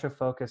becomes such a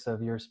focus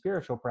of your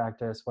spiritual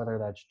practice, whether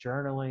that's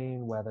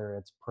journaling, whether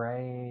it's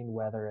praying,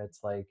 whether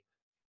it's like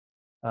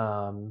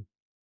um,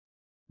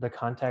 the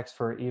context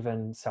for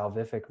even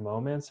salvific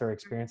moments or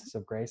experiences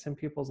of grace in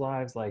people's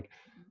lives, like,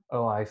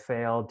 oh, I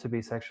failed to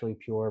be sexually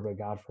pure but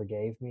God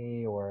forgave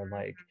me, or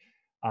like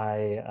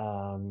I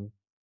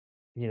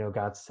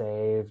got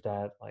saved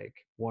at like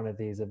one of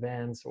these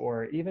events,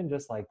 or even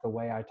just like the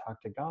way I talk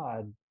to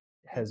God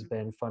has Mhm.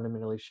 been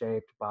fundamentally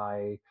shaped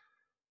by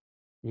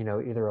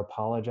either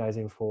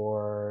apologizing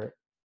for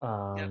Yep.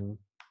 um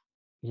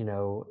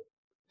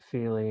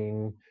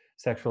feeling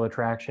sexual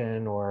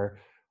attraction, or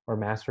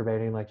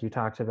masturbating like you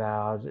talked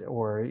about,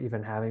 or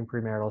even having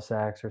premarital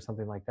sex or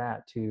something like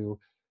that, to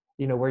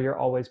where you're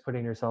always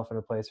putting yourself in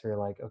a place where you're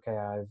like, okay,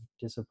 I've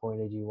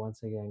disappointed you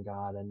once again,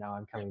 God, and now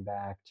I'm Yep. coming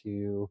back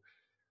to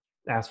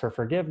ask for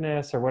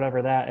forgiveness or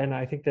whatever. That, and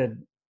I think that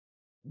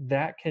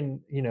that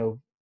can,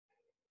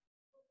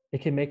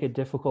 it can make it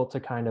difficult to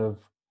kind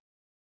of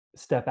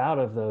step out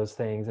of those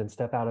things and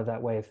step out of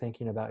that way of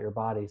thinking about your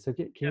body. So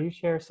can Yep. you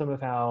share some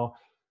of how,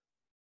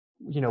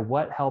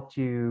 what helped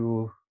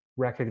you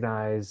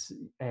recognize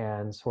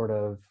and sort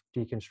of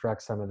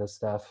deconstruct some of this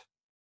stuff?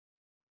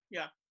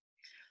 Yeah.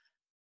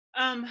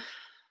 Um.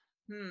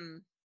 Hmm.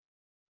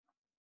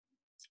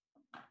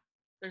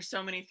 There's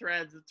so many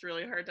threads. It's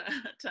really hard to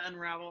to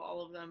unravel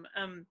all of them.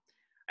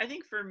 I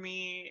think for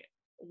me,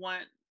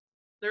 one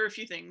there were a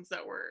few things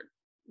that were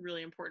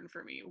really important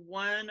for me.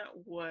 One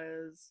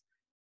was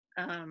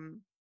um,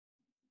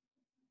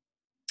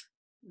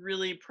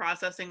 really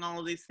processing all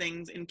of these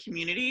things in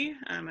community.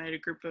 I had a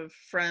group of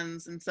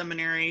friends in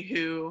seminary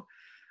who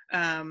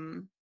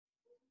um,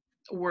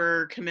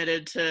 were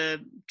committed to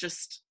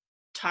just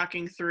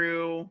talking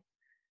through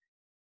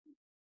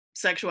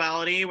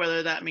sexuality,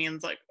 whether that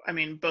means like, I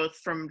mean, both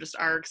from just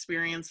our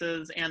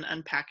experiences and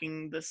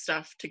unpacking this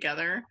stuff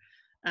together,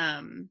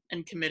 and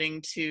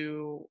committing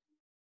to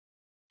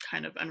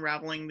kind of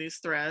unraveling these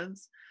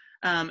threads.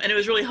 And it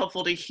was really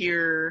helpful to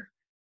hear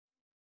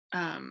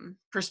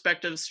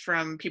perspectives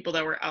from people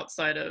that were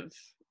outside of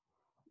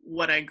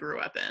what I grew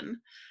up in.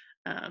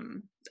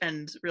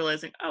 And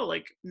realizing, oh,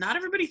 like not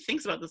everybody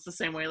thinks about this the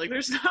same way. Like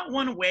there's not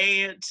one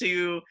way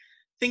to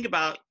think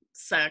about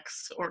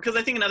sex, or because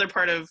I think another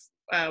part of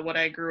what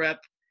I grew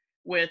up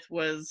with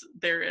was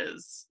there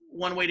is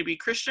one way to be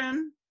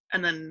Christian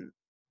and then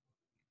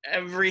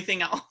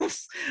everything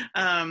else.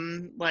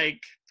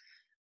 Like,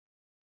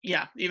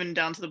 yeah, even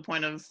down to the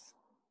point of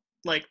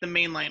like the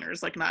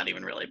mainliners, like not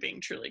even really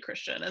being truly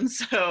Christian. And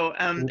so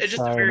Oops, it's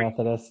just a sorry, very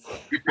Methodist.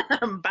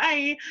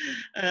 bye.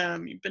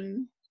 You've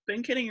been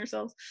kidding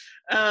yourselves.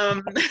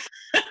 Um,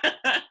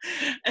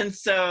 and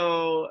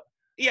so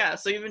yeah,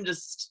 so even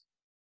just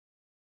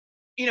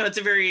it's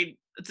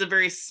a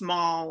very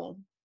small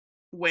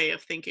way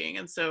of thinking,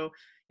 and so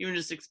even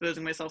just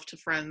exposing myself to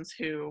friends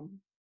who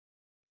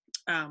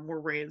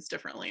were raised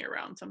differently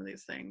around some of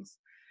these things.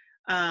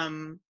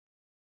 Um,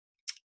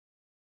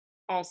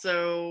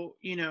 Also,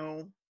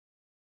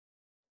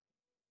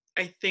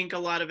 I think a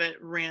lot of it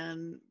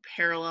ran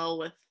parallel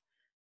with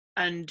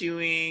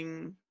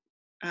undoing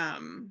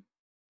um,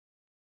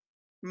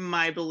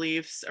 my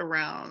beliefs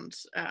around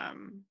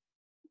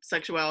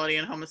sexuality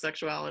and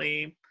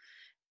homosexuality,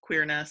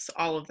 queerness,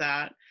 all of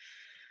that,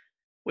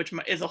 which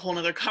is a whole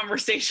nother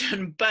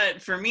conversation.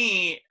 But for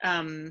me,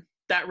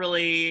 that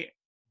really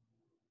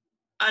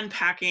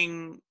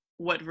unpacking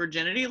what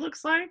virginity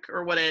looks like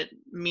or what it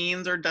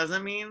means or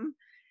doesn't mean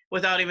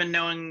without even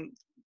knowing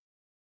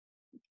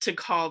to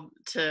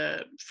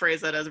phrase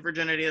that as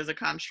virginity as a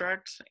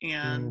construct.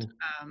 And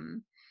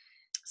Mm,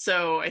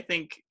 so I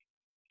think,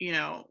 you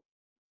know,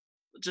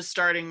 just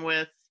starting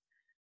with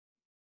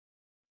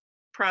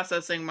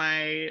processing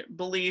my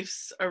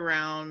beliefs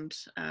around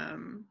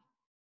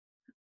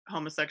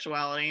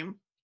homosexuality,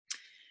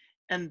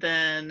 and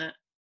then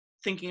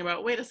thinking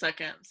about, wait a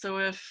second, so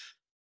if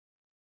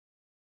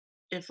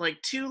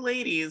like two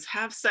ladies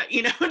have sex,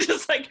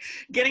 just like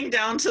getting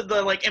down to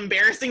the like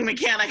embarrassing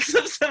mechanics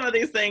of some of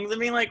these things and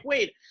being like,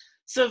 wait,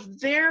 so if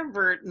they're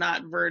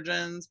not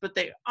virgins, but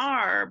they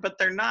are, but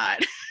they're not,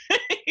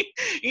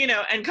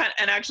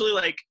 and actually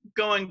like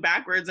going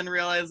backwards and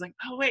realizing,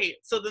 oh wait,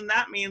 so then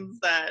that means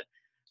that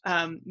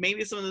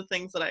maybe some of the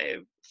things that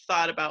I've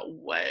thought about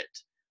what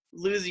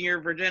losing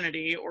your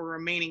virginity or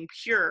remaining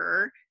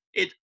pure,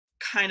 it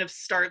kind of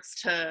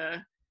starts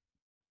to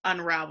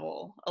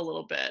unravel a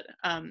little bit.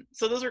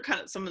 So those are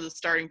kind of some of the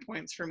starting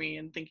points for me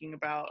in thinking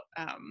about,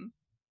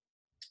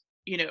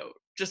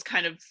 just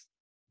kind of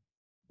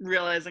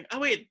realizing, oh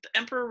wait, the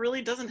emperor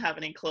really doesn't have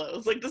any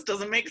clothes. Like this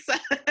doesn't make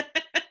sense.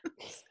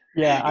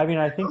 yeah, I mean,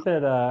 I think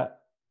that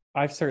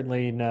I've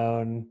certainly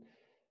known.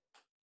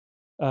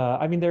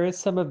 I mean, there is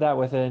some of that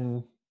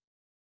within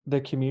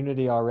the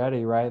community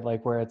already, right?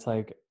 Like where it's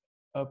like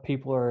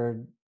people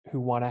are who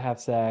want to have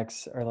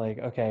sex are like,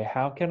 okay,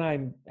 how can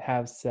I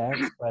have sex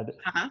but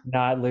Uh-huh.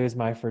 not lose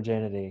my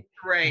virginity?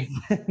 Right.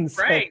 And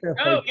so Right. they're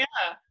Oh like,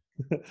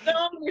 yeah.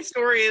 So many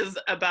stories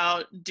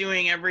about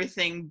doing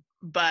everything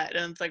but,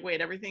 and it's like,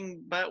 wait,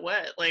 everything but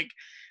what? Like,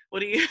 what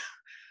do you,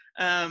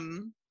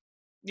 um,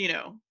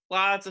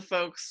 lots of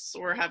folks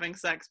were having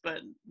sex,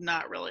 but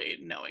not really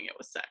knowing it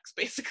was sex,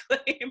 basically,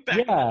 back in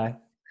the yeah,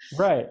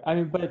 right. I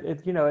mean, but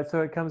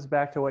so it comes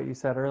back to what you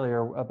said earlier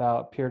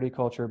about purity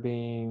culture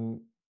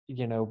being,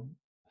 you know,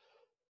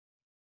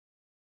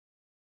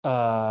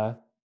 uh,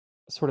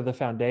 sort of the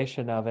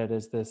foundation of it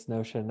is this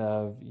notion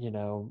of,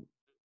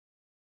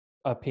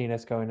 a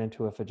penis going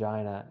into a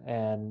vagina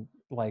and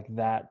like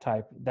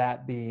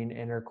that being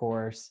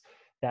intercourse,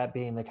 that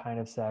being the kind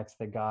of sex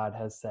that God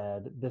has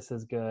said this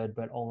is good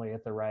but only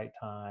at the right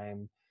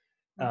time.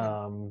 day.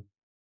 um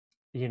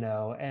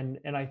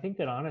and I think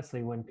that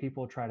honestly when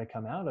people try to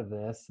come out of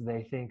this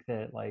they think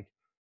that like,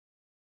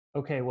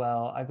 okay,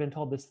 well, I've been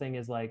told this thing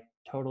is like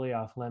totally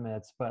off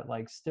limits but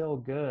like still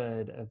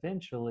good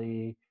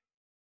eventually,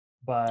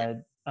 Yeah.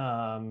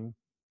 but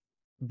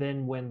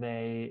then when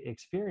they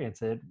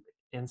experience it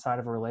inside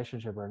of a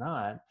relationship or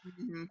not,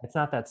 Mhm. it's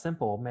not that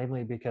simple,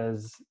 mainly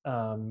because,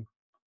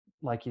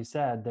 like you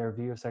said, their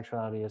view of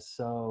sexuality is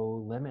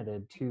so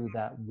limited to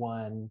that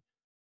one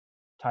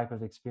type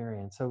of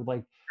experience. So,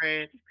 like,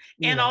 Right.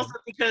 you And know, also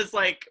because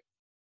like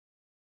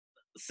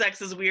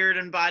sex is weird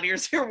and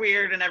bodies are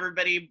weird and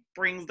everybody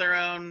brings their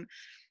own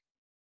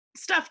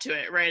stuff to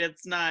it, right?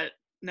 It's not,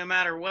 no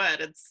matter what,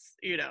 it's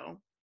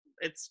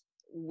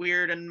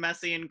weird and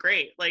messy and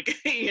great. Like,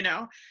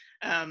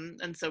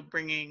 and so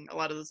bringing a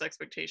lot of those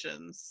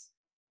expectations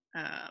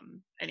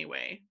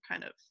anyway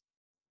kind of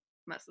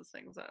messes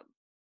things up.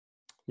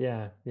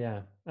 yeah,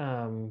 yeah.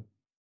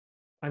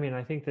 I mean,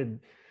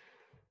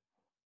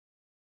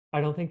 I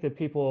don't think that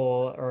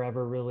people are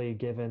ever really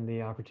given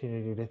the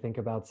opportunity to think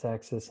about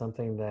sex as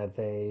something that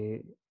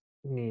they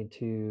need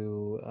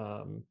to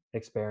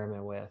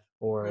experiment with,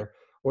 Mm.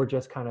 or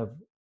just kind of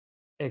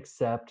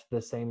accept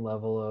the same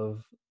level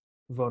of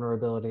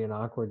vulnerability and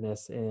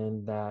awkwardness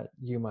in that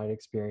you might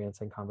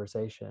experience in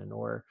conversation,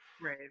 or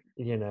Right.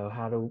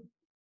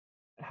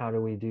 how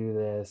do we do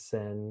this,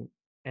 and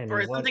and Or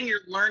it's what something you're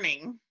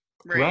learning,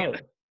 right?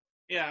 right.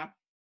 Yeah.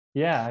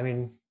 Yeah, I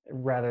mean,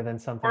 rather than Or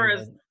something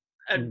as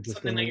that you just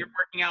something that didn't. you're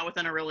working out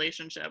within a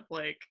relationship,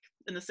 like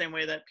in the same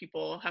way that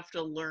people have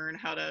to learn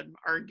how to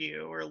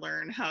argue or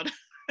learn how to,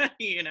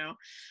 you know,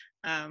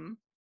 um,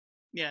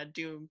 yeah,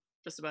 do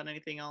just about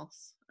anything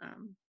else.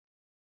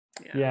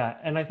 Yeah. Yeah,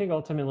 and I think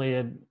ultimately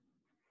it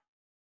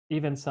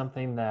even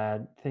something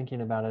that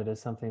thinking about it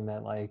is something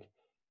that like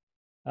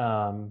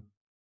um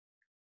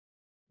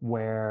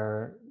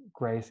where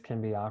grace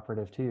can be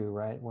operative too,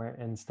 right? Where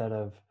instead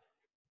of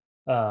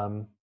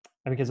um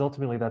because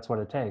ultimately that's what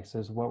it takes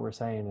is what we're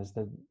saying is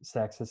that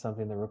sex is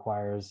something that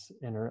requires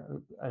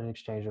an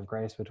exchange of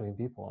grace between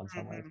people in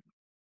some ways. Hmm.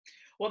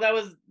 Well, that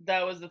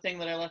was the thing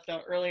that I left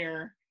out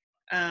earlier,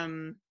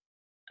 um,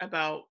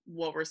 about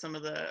what were some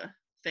of the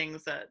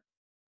things that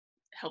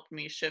helped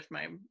me shift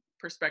my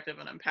perspective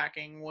and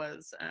unpacking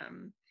was,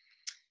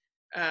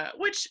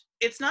 which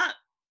it's not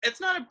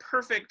a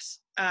perfect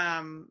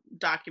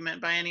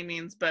document by any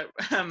means, but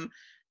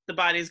The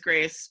Body's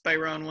Grace by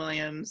Rowan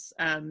Williams,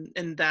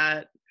 in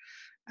that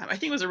I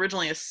think it was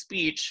originally a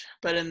speech,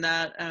 but in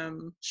that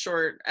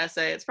short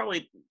essay, it's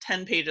probably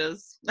 10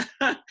 pages.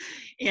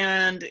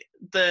 And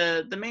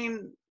the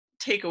main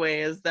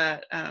takeaway is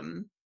that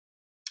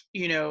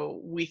you know,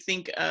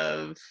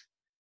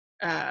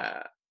 uh,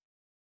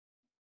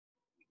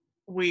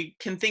 we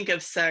can think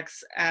of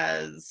sex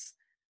as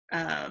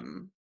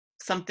um,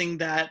 something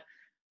that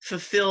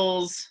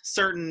fulfills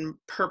certain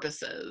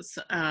purposes,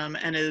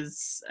 and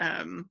is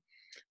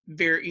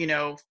very, you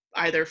know,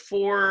 either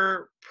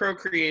for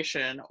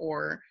procreation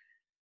or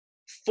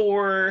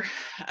for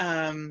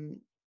um,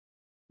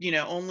 you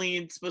know,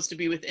 only supposed to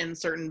be within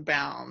certain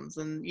bounds,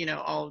 and you know,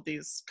 all of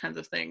these kinds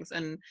of things.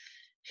 And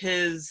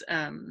his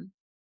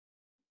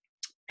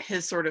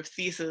his sort of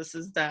thesis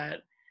is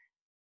that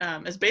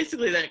is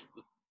basically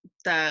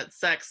that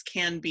sex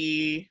can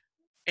be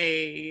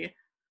a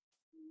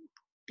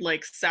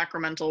like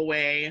sacramental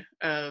way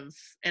of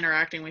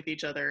interacting with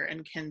each other,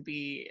 and can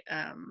be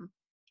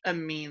a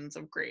means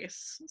of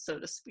grace, so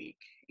to speak,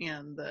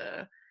 and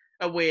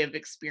a way of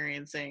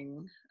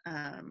experiencing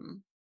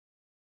um,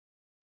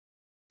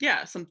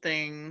 yeah,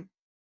 something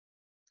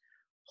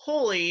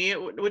holy,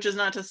 which is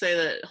not to say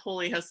that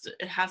holy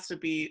it has to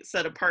be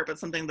set apart, but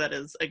something that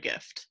is a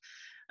gift,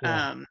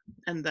 Yeah.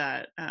 and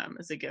that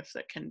is a gift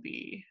that can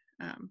be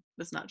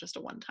it's not just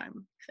a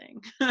one-time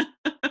thing.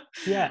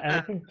 Yeah, and I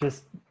uh, think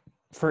just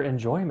for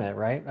enjoyment,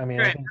 right? I mean,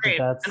 I right, think that right,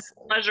 and that's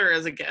pleasure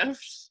as a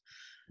gift,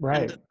 and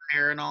right.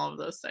 desire, and all of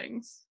those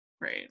things,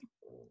 right.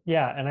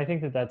 Yeah, and I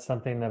think that that's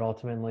something that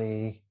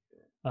ultimately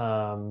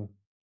um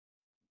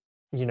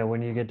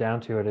when you get down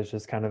to it, it's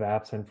just kind of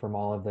absent from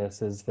all of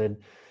this is that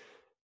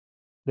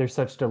there's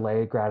such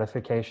delayed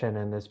gratification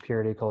in this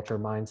purity culture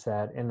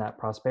mindset, in that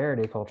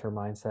prosperity culture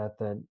mindset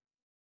that,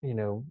 you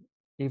know,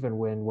 even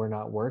when we're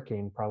not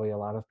working, probably a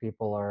lot of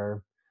people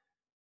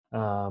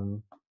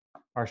um,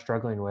 are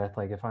struggling with.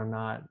 Like, if I'm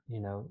not,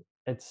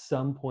 at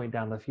some point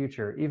down the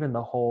future, even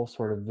the whole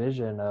sort of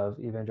vision of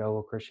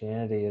evangelical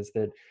Christianity is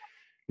that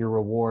your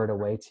reward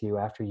awaits you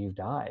after you've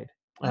died.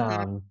 Hmm.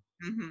 Um,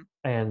 Hmm.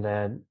 and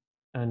then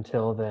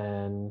until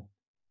then,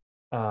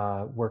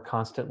 we're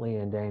constantly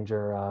in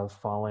danger of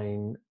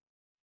falling,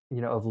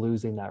 of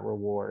losing that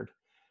reward,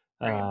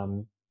 Right.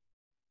 um,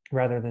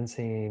 rather than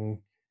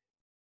seeing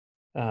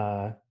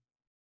uh,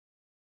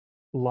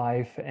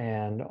 life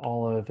and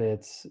all of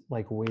its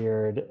like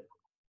weird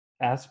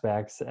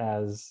aspects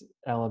as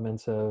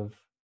elements of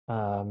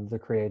the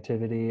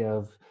creativity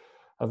of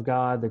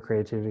God, the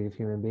creativity of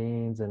human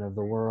beings, and of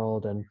the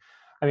world. And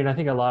I mean, I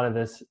think a lot of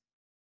this,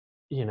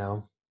 you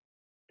know,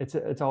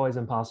 it's always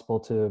impossible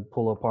to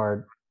pull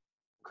apart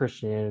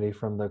Christianity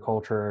from the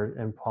culture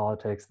and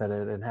politics that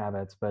it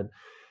inhabits. But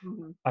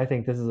Hmm. I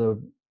think this is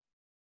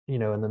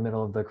in the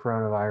middle of the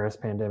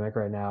coronavirus pandemic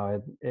right now,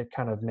 it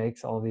kind of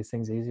makes all these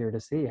things easier to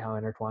see how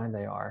intertwined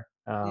they are.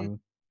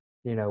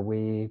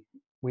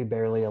 We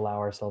barely allow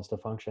ourselves to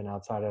function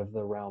outside of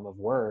the realm of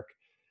work,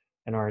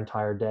 and our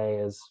entire day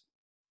is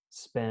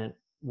spent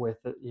with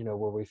where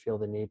we feel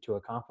the need to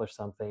accomplish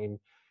something.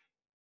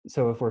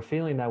 So if we're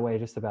feeling that way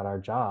just about our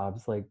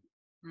jobs, like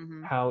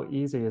Hmm. how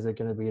easy is it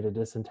going to be to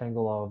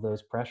disentangle all of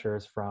those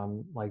pressures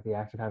from like the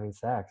act of having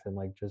sex and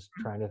like just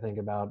trying to think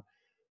about,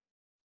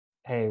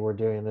 hey, we're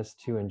doing this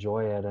to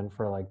enjoy it and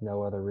for like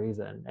no other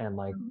reason, and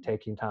like Hmm.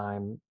 taking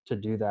time to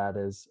do that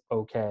is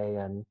okay.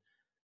 And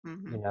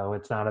Hmm.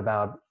 it's not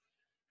about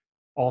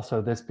also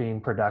this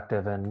being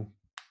productive and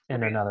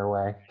in Right. another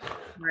way.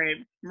 Right.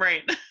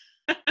 Right.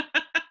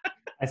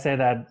 I say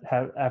that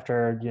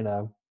after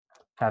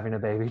having a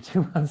baby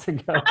 2 months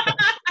ago.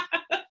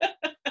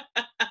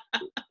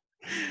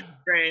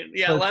 Right.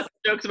 Yeah. Lots That's of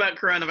jokes about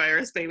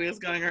coronavirus babies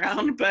going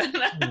around, but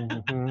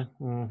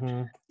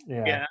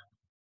yeah. yeah.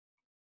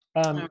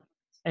 Um,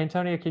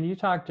 Antonia, can you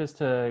talk just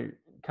to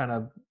kind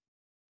of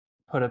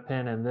put a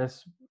pin in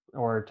this,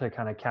 or to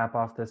kind of cap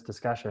off this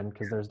discussion,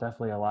 because there's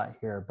definitely a lot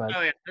here, but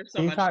oh yeah. There's so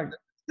can you much. talk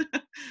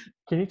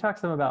can you talk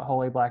some about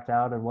Holy Blacked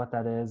Out and what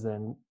that is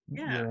and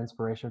Yeah. your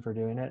inspiration for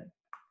doing it?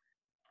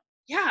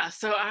 Yeah,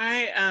 so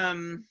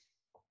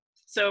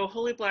so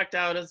Holy Blacked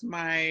Out is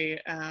my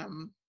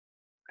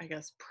I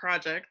guess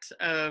project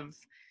of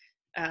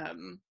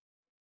um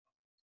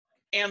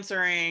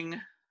answering,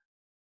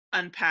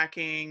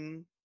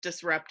 unpacking,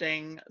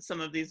 disrupting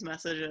some of these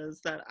messages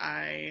that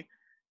I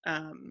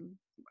um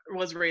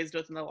was raised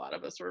with and a lot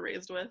of us were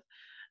raised with.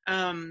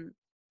 Um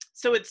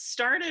so it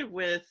started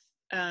with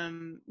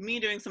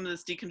me doing some of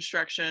this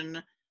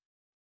deconstruction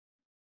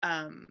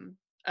um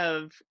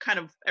of kind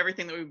of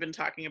everything that we've been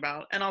talking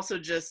about, and also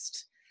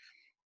just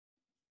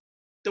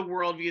the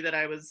worldview that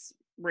I was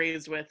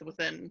raised with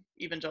within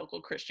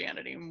evangelical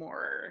Christianity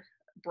more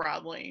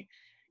broadly.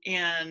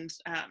 And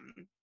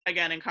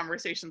again, in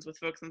conversations with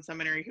folks in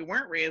seminary who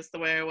weren't raised the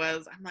way I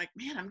was, I'm like,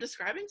 man, I'm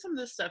describing some of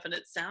this stuff and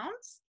it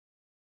sounds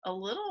a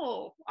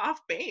little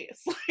off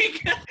base.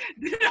 Like,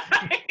 did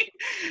I,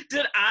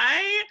 did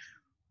I,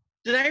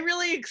 did I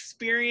really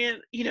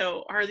experience,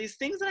 are these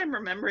things that I'm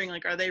remembering,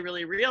 like, are they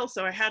really real?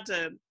 So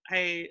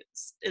it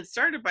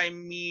started by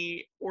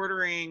me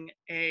ordering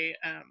a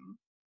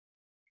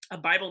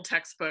Bible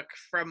textbook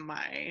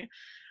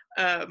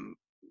um,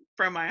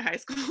 from my high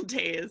school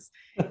days,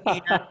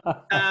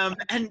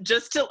 and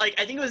just to, like,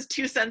 I think it was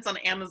 2 cents on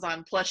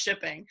Amazon plus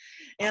shipping,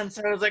 and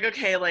so I was like,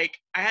 okay, like,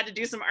 I had to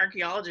do some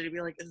archaeology to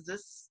be like, is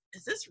this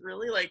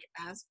really like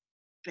as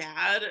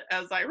bad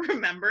as I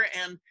remember?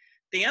 And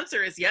the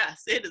answer is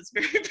yes, it is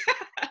very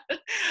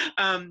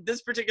bad.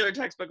 This particular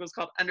textbook was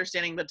called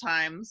Understanding the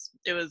Times.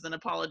 It was an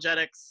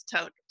apologetics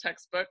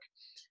textbook,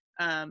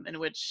 in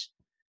which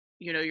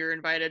you're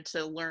invited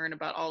to learn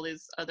about all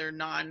these other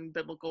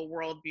non-biblical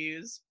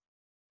worldviews,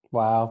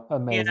 Wow,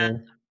 and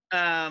amazing.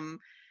 um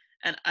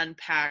and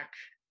unpack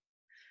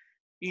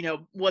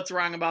what's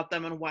wrong about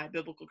them and why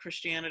biblical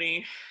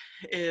Christianity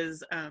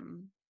is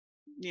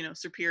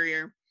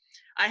superior.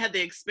 I had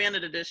the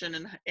expanded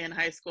edition in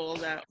high school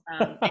that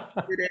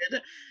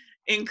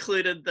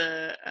included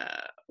the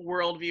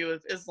worldview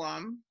of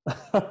Islam.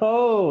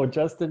 Oh,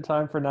 just in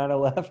time for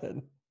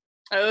 9/11.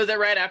 It was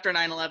right after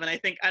 9/11. I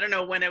think, I don't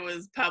know when it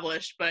was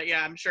published, but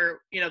yeah, I'm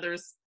sure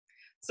there's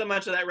so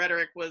much of that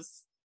rhetoric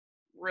was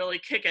really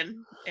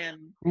kicking, and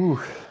Ooh.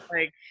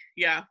 like,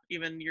 yeah,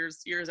 even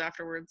years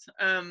afterwards.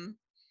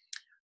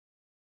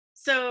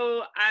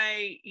 So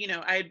I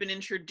had been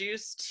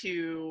introduced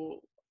to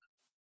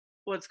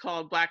what's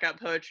called blackout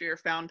poetry or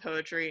found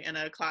poetry in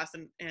a class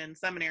in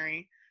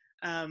seminary,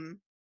 um,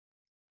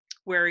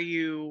 where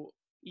you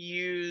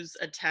use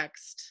a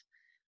text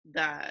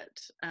that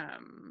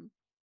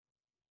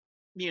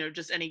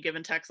just any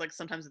given text, like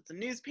sometimes it's a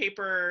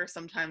newspaper,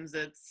 sometimes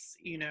it's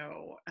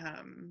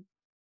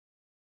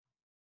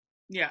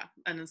yeah,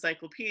 an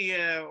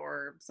encyclopedia,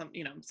 or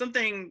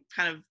something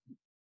kind of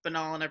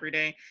banal and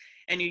everyday,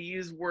 and you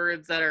use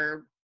words that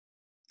are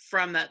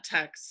from that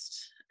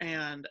text,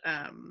 and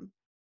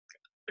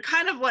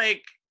kind of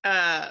like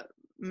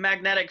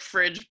magnetic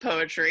fridge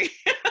poetry.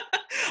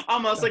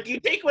 Almost like you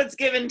take what's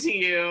given to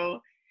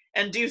you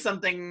and do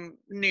something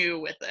new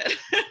with it.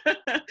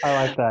 I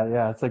like that.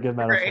 Yeah, it's a good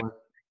Right. metaphor.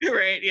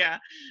 Right, yeah.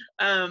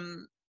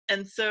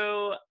 And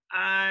so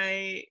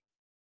I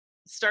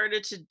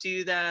started to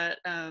do that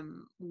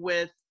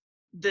with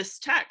this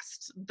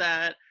text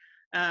that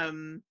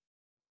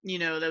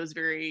that was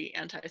very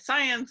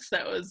anti-science,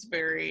 that was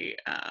very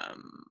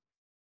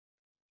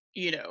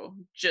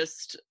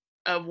just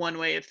of one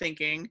way of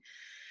thinking,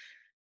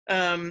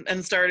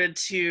 and started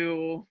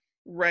to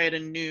write a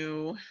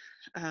new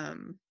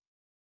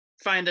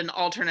find an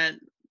alternate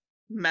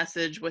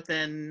message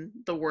within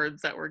the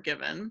words that were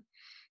given.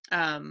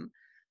 um,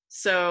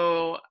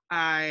 so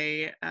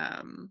I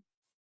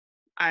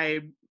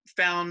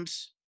found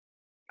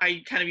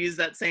I kind of used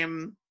that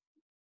same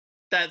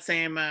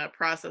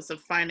process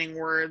of finding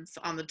words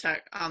on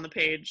the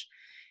page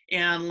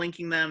and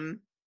linking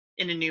them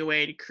in a new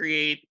way to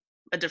create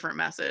a different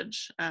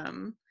message.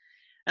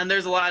 And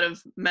there's a lot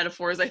of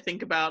metaphors I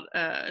think about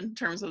in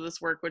terms of this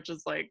work, which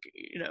is like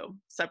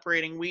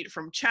separating wheat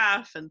from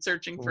chaff and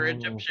searching for Mm,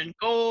 Egyptian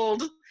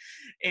gold,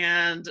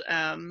 and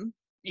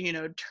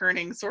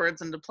turning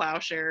swords into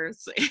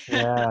plowshares.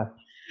 yeah.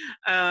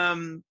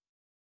 um,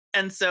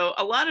 and so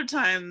a lot of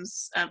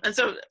times, and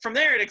so from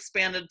there it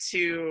expanded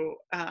to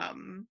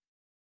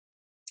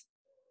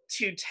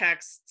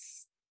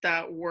texts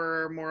that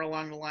were more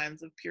along the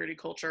lines of purity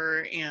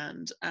culture,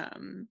 and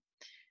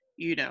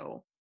you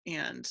know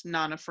and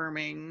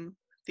non-affirming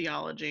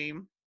theology,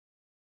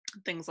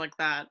 things like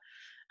that.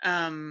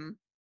 um,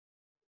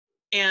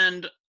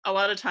 and a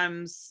lot of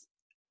times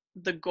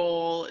the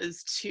goal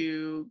is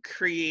to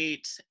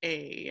create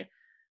a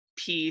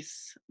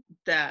piece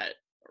that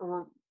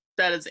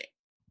that is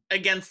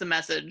against the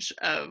message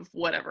of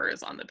whatever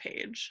is on the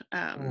page.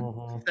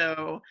 Mhm.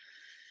 So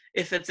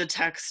if it's a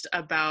text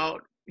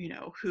about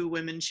who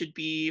women should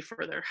be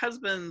for their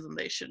husbands, and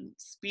they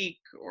shouldn't speak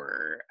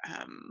or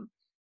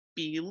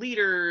be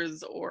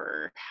leaders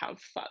or have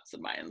thoughts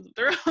and minds of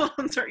their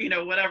own,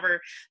 or whatever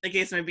the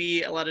case may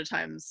be, a lot of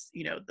times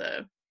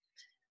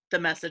the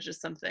message is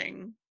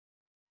something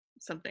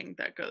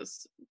that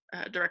goes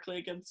directly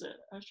against it.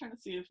 I was trying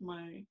to see if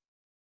my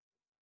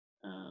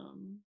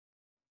Um,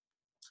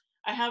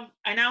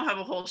 I now have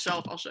a whole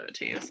shelf. I'll show it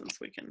to you since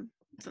we're.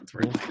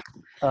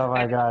 Oh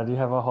my I, God, you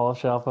have a whole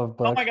shelf of oh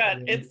books. my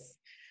God, it's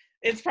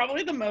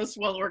probably the most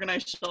well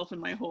organized shelf in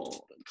my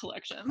whole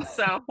collection.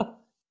 So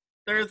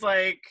there's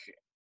like,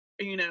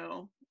 you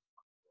know,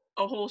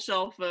 a whole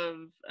shelf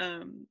of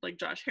like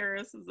Josh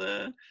Harris is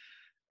a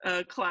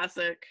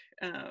classic.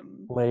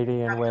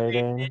 Lady in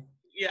Waiting.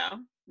 Yeah,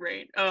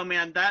 right. Oh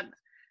man, that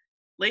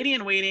Lady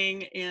in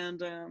Waiting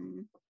and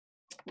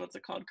what's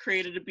it called?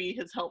 Created to Be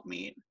His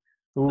Helpmeet.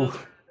 Those.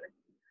 Oof.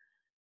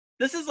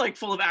 This is like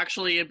full of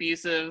actually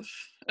abusive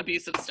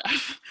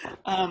stuff.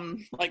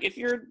 Like if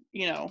you're,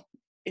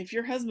 if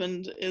your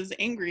husband is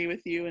angry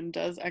with you and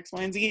does X,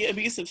 Y, and Z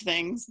abusive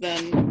things,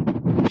 then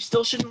you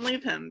still shouldn't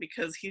leave him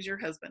because he's your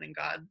husband and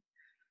God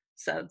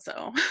said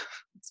so.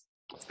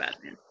 it's bad,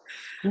 man.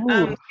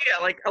 Yeah,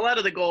 like a lot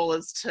of the goal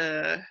is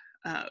to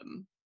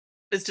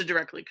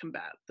directly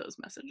combat those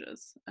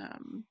messages.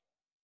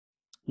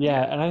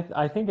 Yeah, and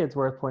I think it's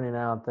worth pointing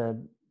out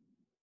that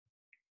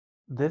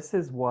this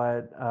is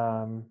what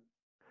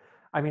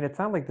I mean, it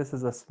sounds like this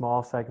is a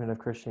small segment of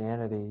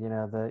Christianity. You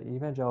know, the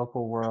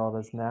evangelical world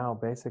is now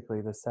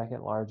basically the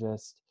second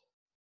largest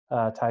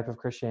type of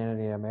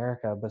Christianity in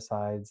America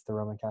besides the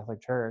Roman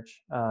Catholic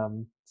Church.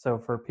 So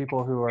for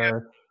people who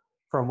are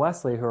from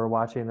Wesley who are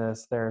watching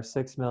this, there are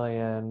 6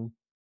 million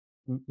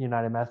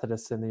United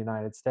Methodists in the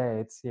United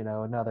States, you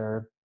know,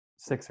 another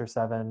 6 or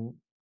 7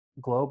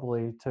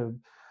 globally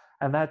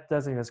and that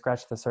doesn't even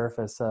scratch the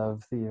surface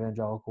of the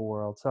evangelical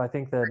world. So I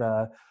think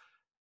that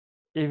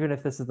even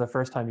if this is the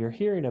first time you're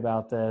hearing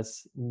about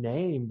this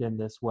named in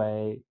this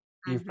way,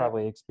 you've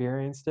probably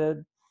experienced it.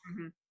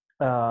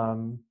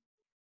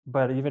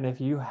 But even if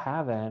you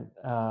haven't,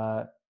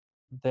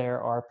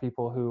 there are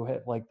people who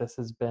like this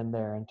has been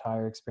their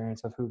entire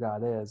experience of who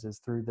God is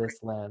through this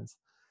lens.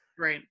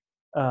 Right.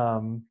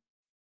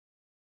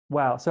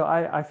 Wow. So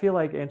I feel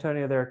like,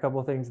 Antonia, there are a couple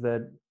of things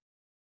that,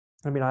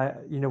 I mean,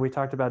 we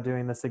talked about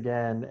doing this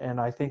again, and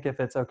I think if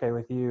it's okay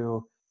with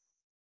you,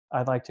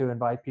 I'd like to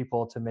invite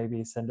people to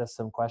maybe send us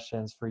some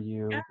questions for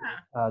you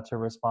to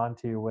respond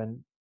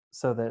to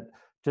so that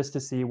just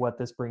to see what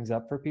this brings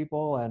up for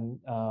people. And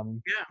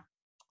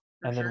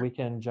then we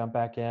can jump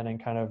back in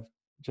and kind of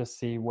just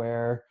see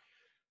what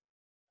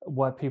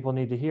people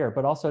need to hear,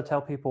 but also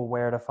tell people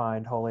where to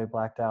find Holy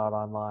Blacked Out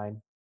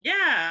online.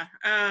 Yeah.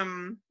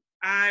 And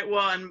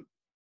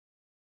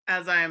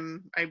as I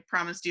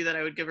promised you that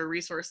I would give a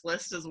resource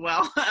list as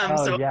well.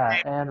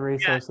 And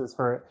resources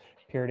for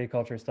purity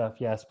culture stuff.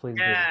 Yes, please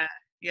do.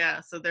 Yeah.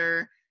 So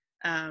there's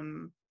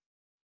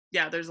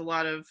a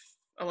lot of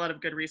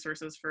good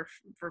resources for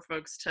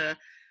folks to,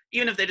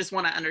 even if they just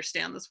want to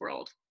understand this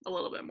world a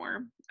little bit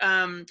more.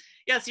 So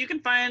you can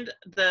find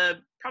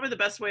probably the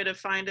best way to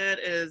find it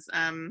is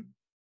on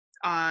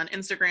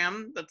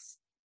Instagram. That's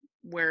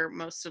where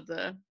most of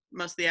the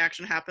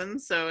action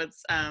happens. So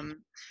it's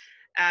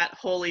at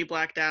Holy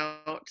Blacked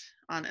Out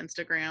on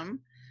Instagram.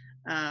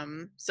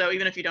 So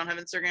even if you don't have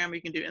Instagram,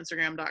 you can do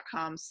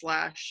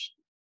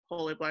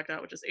instagram.com/Holy Blacked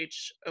Out, which is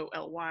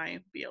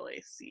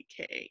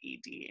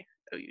HOLYBLACKEDOUT.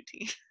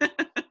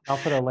 I'll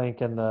put a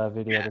link in the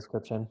video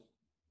description.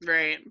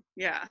 Right.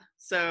 Yeah.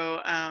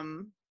 So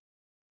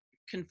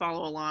can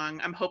follow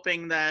along. I'm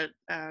hoping that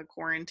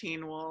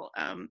quarantine will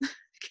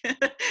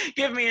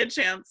give me a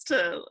chance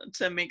to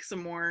make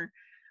some more.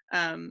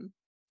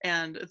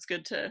 And it's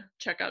good to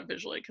check out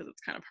visually because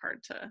it's kind of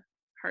hard to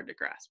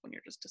grasp when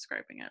you're just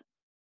describing it.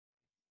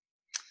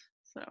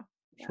 So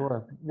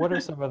sure. What are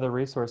some of the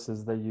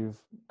resources that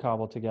you've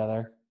cobbled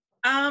together?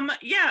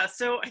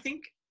 So I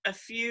think a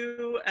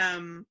few.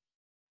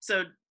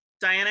 So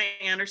Diana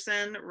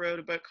Anderson wrote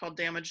a book called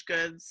Damaged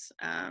Goods.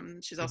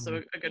 She's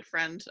also a good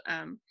friend,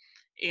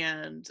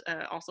 and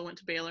also went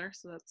to Baylor,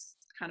 so that's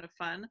kind of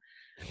fun.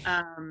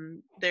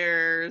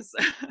 There's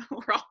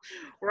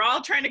we're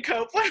all trying to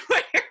cope one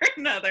way or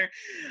another.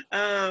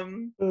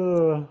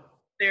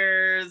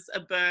 There's a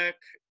book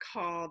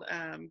called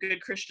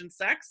Good Christian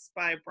Sex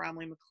by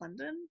Bromley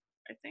McClendon,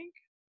 I think.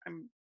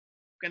 I'm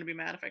gonna be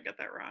mad if I get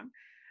that wrong.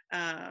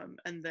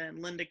 And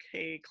then Linda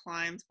K.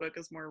 Klein's book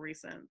is more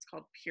recent. It's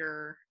called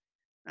Pure,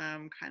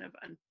 kind of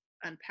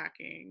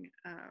unpacking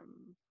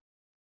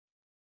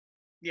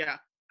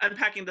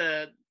unpacking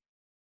the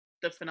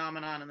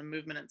phenomenon and the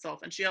movement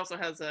itself. And she also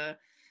has an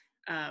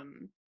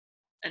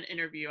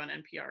interview on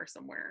NPR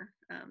somewhere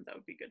that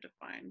would be good to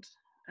find.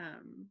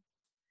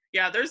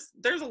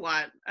 There's a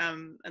lot,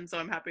 and so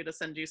I'm happy to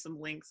send you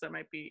some links that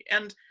might be,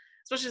 and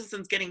especially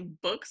since getting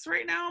books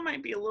right now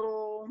might be a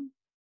little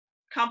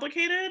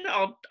complicated,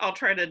 I'll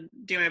try to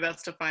do my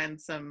best to find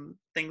some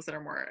things that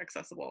are more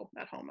accessible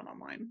at home and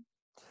online.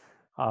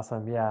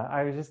 Awesome. Yeah,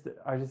 I was just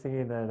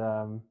thinking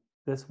that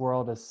this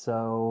world is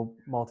so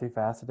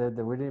multifaceted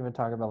that we didn't even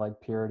talk about like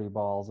purity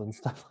balls and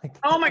stuff like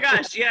that. Oh my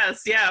gosh,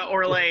 yes, yeah,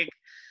 or like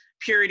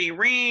purity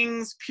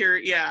rings,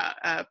 purity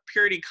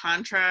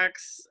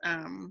contracts,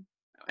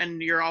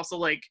 and you're also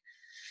like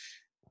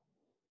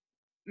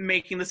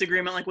making this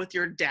agreement like with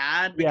your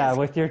dad. Yeah,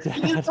 with your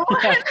dad.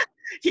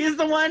 He's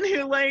the one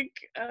who like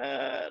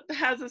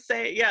has a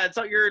say. Yeah, it's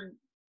all your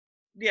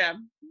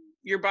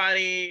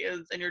body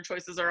is and your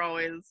choices are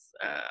always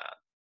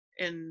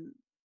in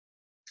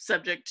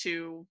subject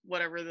to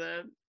whatever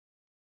the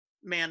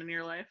man in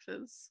your life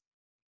is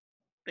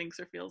thinks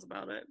or feels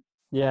about it.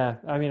 Yeah,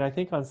 I mean, I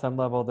think on some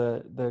level,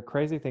 the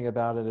crazy thing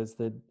about it is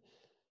that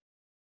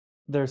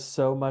there's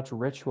so much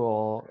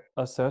ritual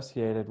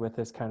associated with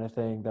this kind of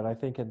thing that I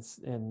think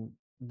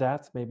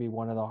that's maybe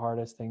one of the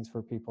hardest things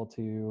for people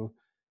to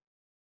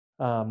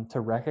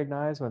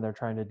recognize when they're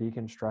trying to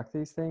deconstruct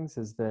these things,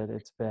 is that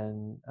it's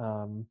been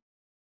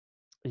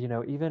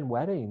even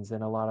weddings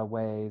in a lot of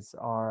ways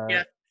Yeah,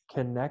 are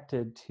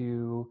connected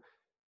to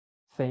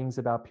things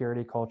about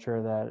purity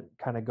culture that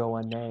kind of go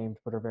unnamed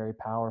but are very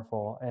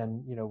powerful.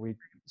 And we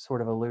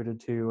sort of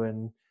alluded to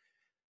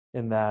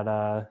in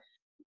that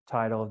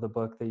title of the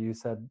book that you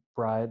said,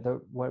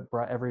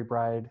 every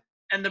bride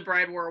and the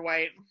bride wore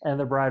white. and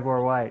the bride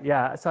wore white.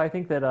 Yeah, so I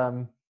think that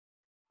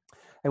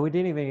and we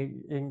didn't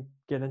even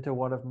get into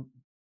one of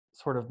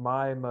sort of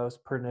my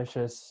most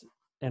pernicious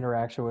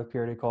interaction with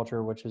purity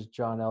culture, which is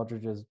John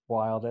Eldridge's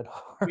Wild at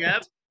Yep.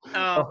 Heart.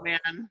 Oh Oh,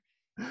 man.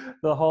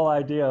 the whole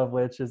idea of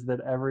which is that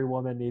every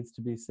woman needs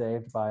to be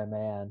saved by a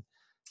man,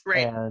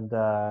 Right. and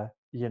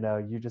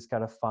you just got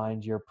to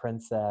find your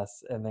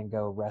princess and then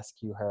go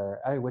rescue her.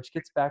 Which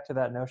gets back to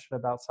that notion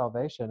about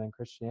salvation and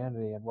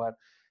Christianity and what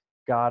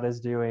God is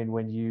doing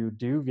when you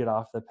do get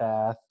off the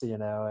path.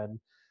 And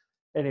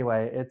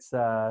anyway, it's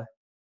a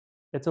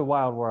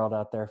wild world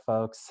out there,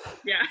 folks.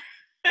 Yeah.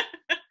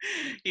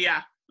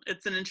 Yeah.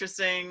 It's an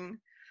interesting.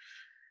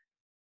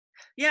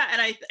 Yeah,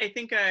 and I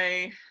think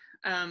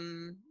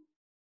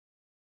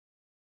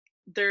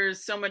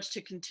there's so much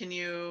to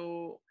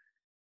continue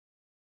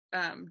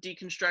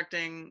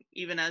deconstructing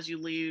even as you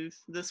leave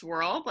this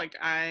world. Like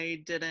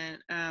I didn't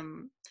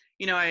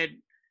I had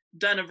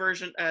done a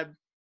version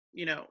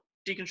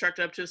deconstructed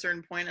up to a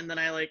certain point, and then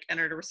I like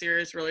entered a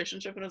serious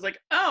relationship and was like,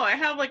 oh, I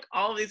have like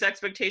all of these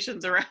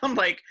expectations around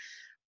like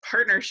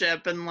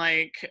partnership and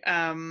like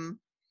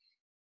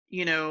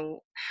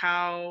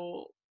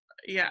how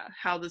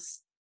how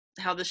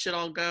this should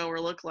all go or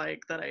look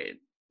like, that I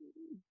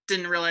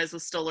didn't realize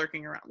was still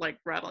lurking around, like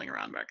rattling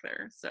around back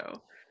there.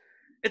 So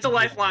it's a Yeah.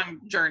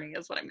 lifelong journey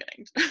is what I'm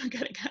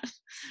getting at.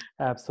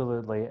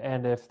 Absolutely.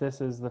 And if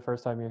this is the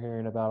first time you're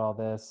hearing about all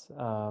this,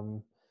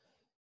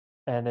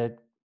 and it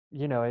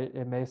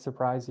may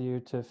surprise you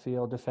to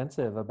feel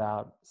defensive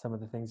about some of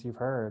the things you've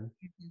heard.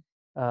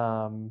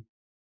 Um,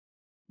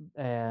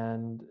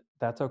 and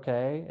that's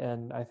okay.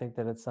 And I think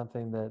that it's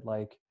something that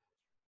like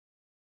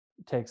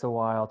takes a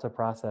while to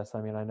process.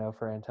 I mean, I know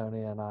for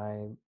Antonia and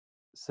I,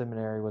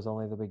 seminary was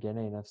only the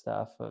beginning of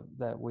stuff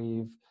that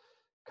we've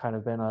kind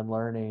of been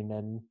unlearning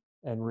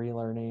and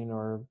relearning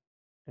or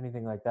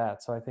anything like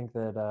that. So I think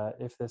that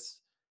if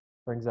this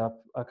brings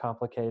up a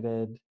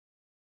complicated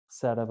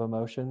set of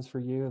emotions for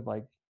you,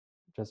 like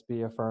just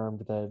be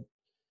affirmed that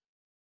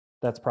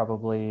that's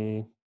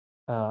probably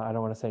I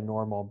don't want to say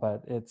normal,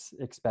 but it's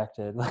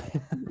expected.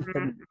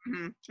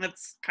 Mm-hmm.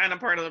 It's kind of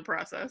part of the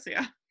process.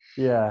 Yeah.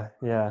 Yeah,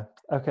 yeah.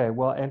 Okay,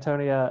 well,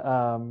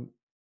 Antonia,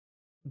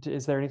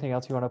 is there anything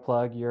else you want to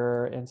plug?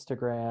 Your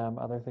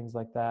Instagram, other things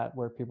like that,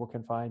 where people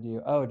can find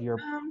you? Oh,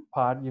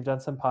 Um, you've done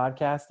some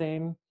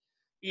podcasting?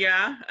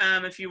 yeah.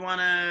 If you want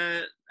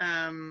to,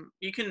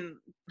 you can,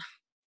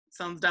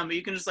 sounds dumb, but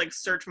you can just like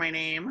search my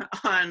name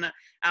on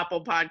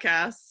Apple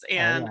Podcasts, Oh,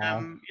 and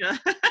yeah.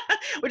 yeah,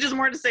 which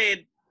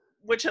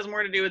which has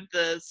more to do with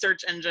the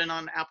search engine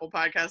on Apple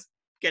Podcasts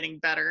getting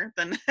better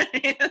than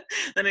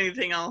than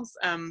anything else.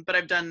 But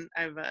I've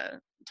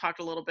talked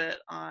a little bit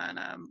on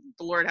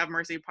the Lord Have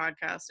Mercy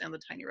podcast and the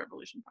Tiny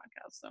Revolution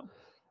podcast. So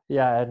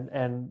Yeah,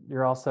 and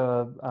you're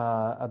also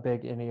a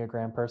big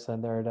Enneagram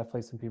person. There are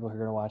definitely some people who are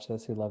going to watch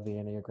this who love the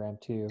Enneagram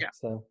too. yeah,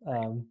 So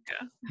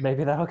yeah,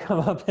 maybe that'll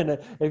come up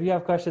if you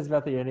have questions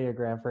about the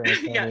Enneagram for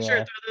yeah. Sure,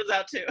 Antonia. throw those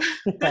out too.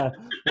 Yeah.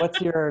 What's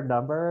your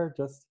number?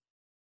 Just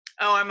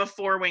Oh, I'm a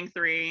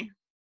 4-wing-3.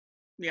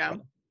 Yeah,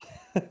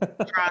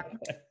 strong,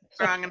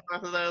 strong in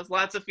both of those.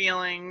 Lots of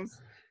feelings,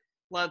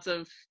 lots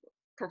of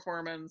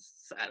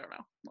performance. I don't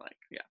know, like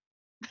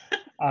yeah.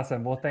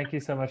 awesome. Well, thank you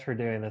so much for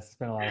doing this. It's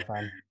been a lot of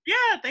fun.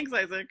 Yeah, thanks,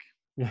 Isaac.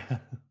 Yeah.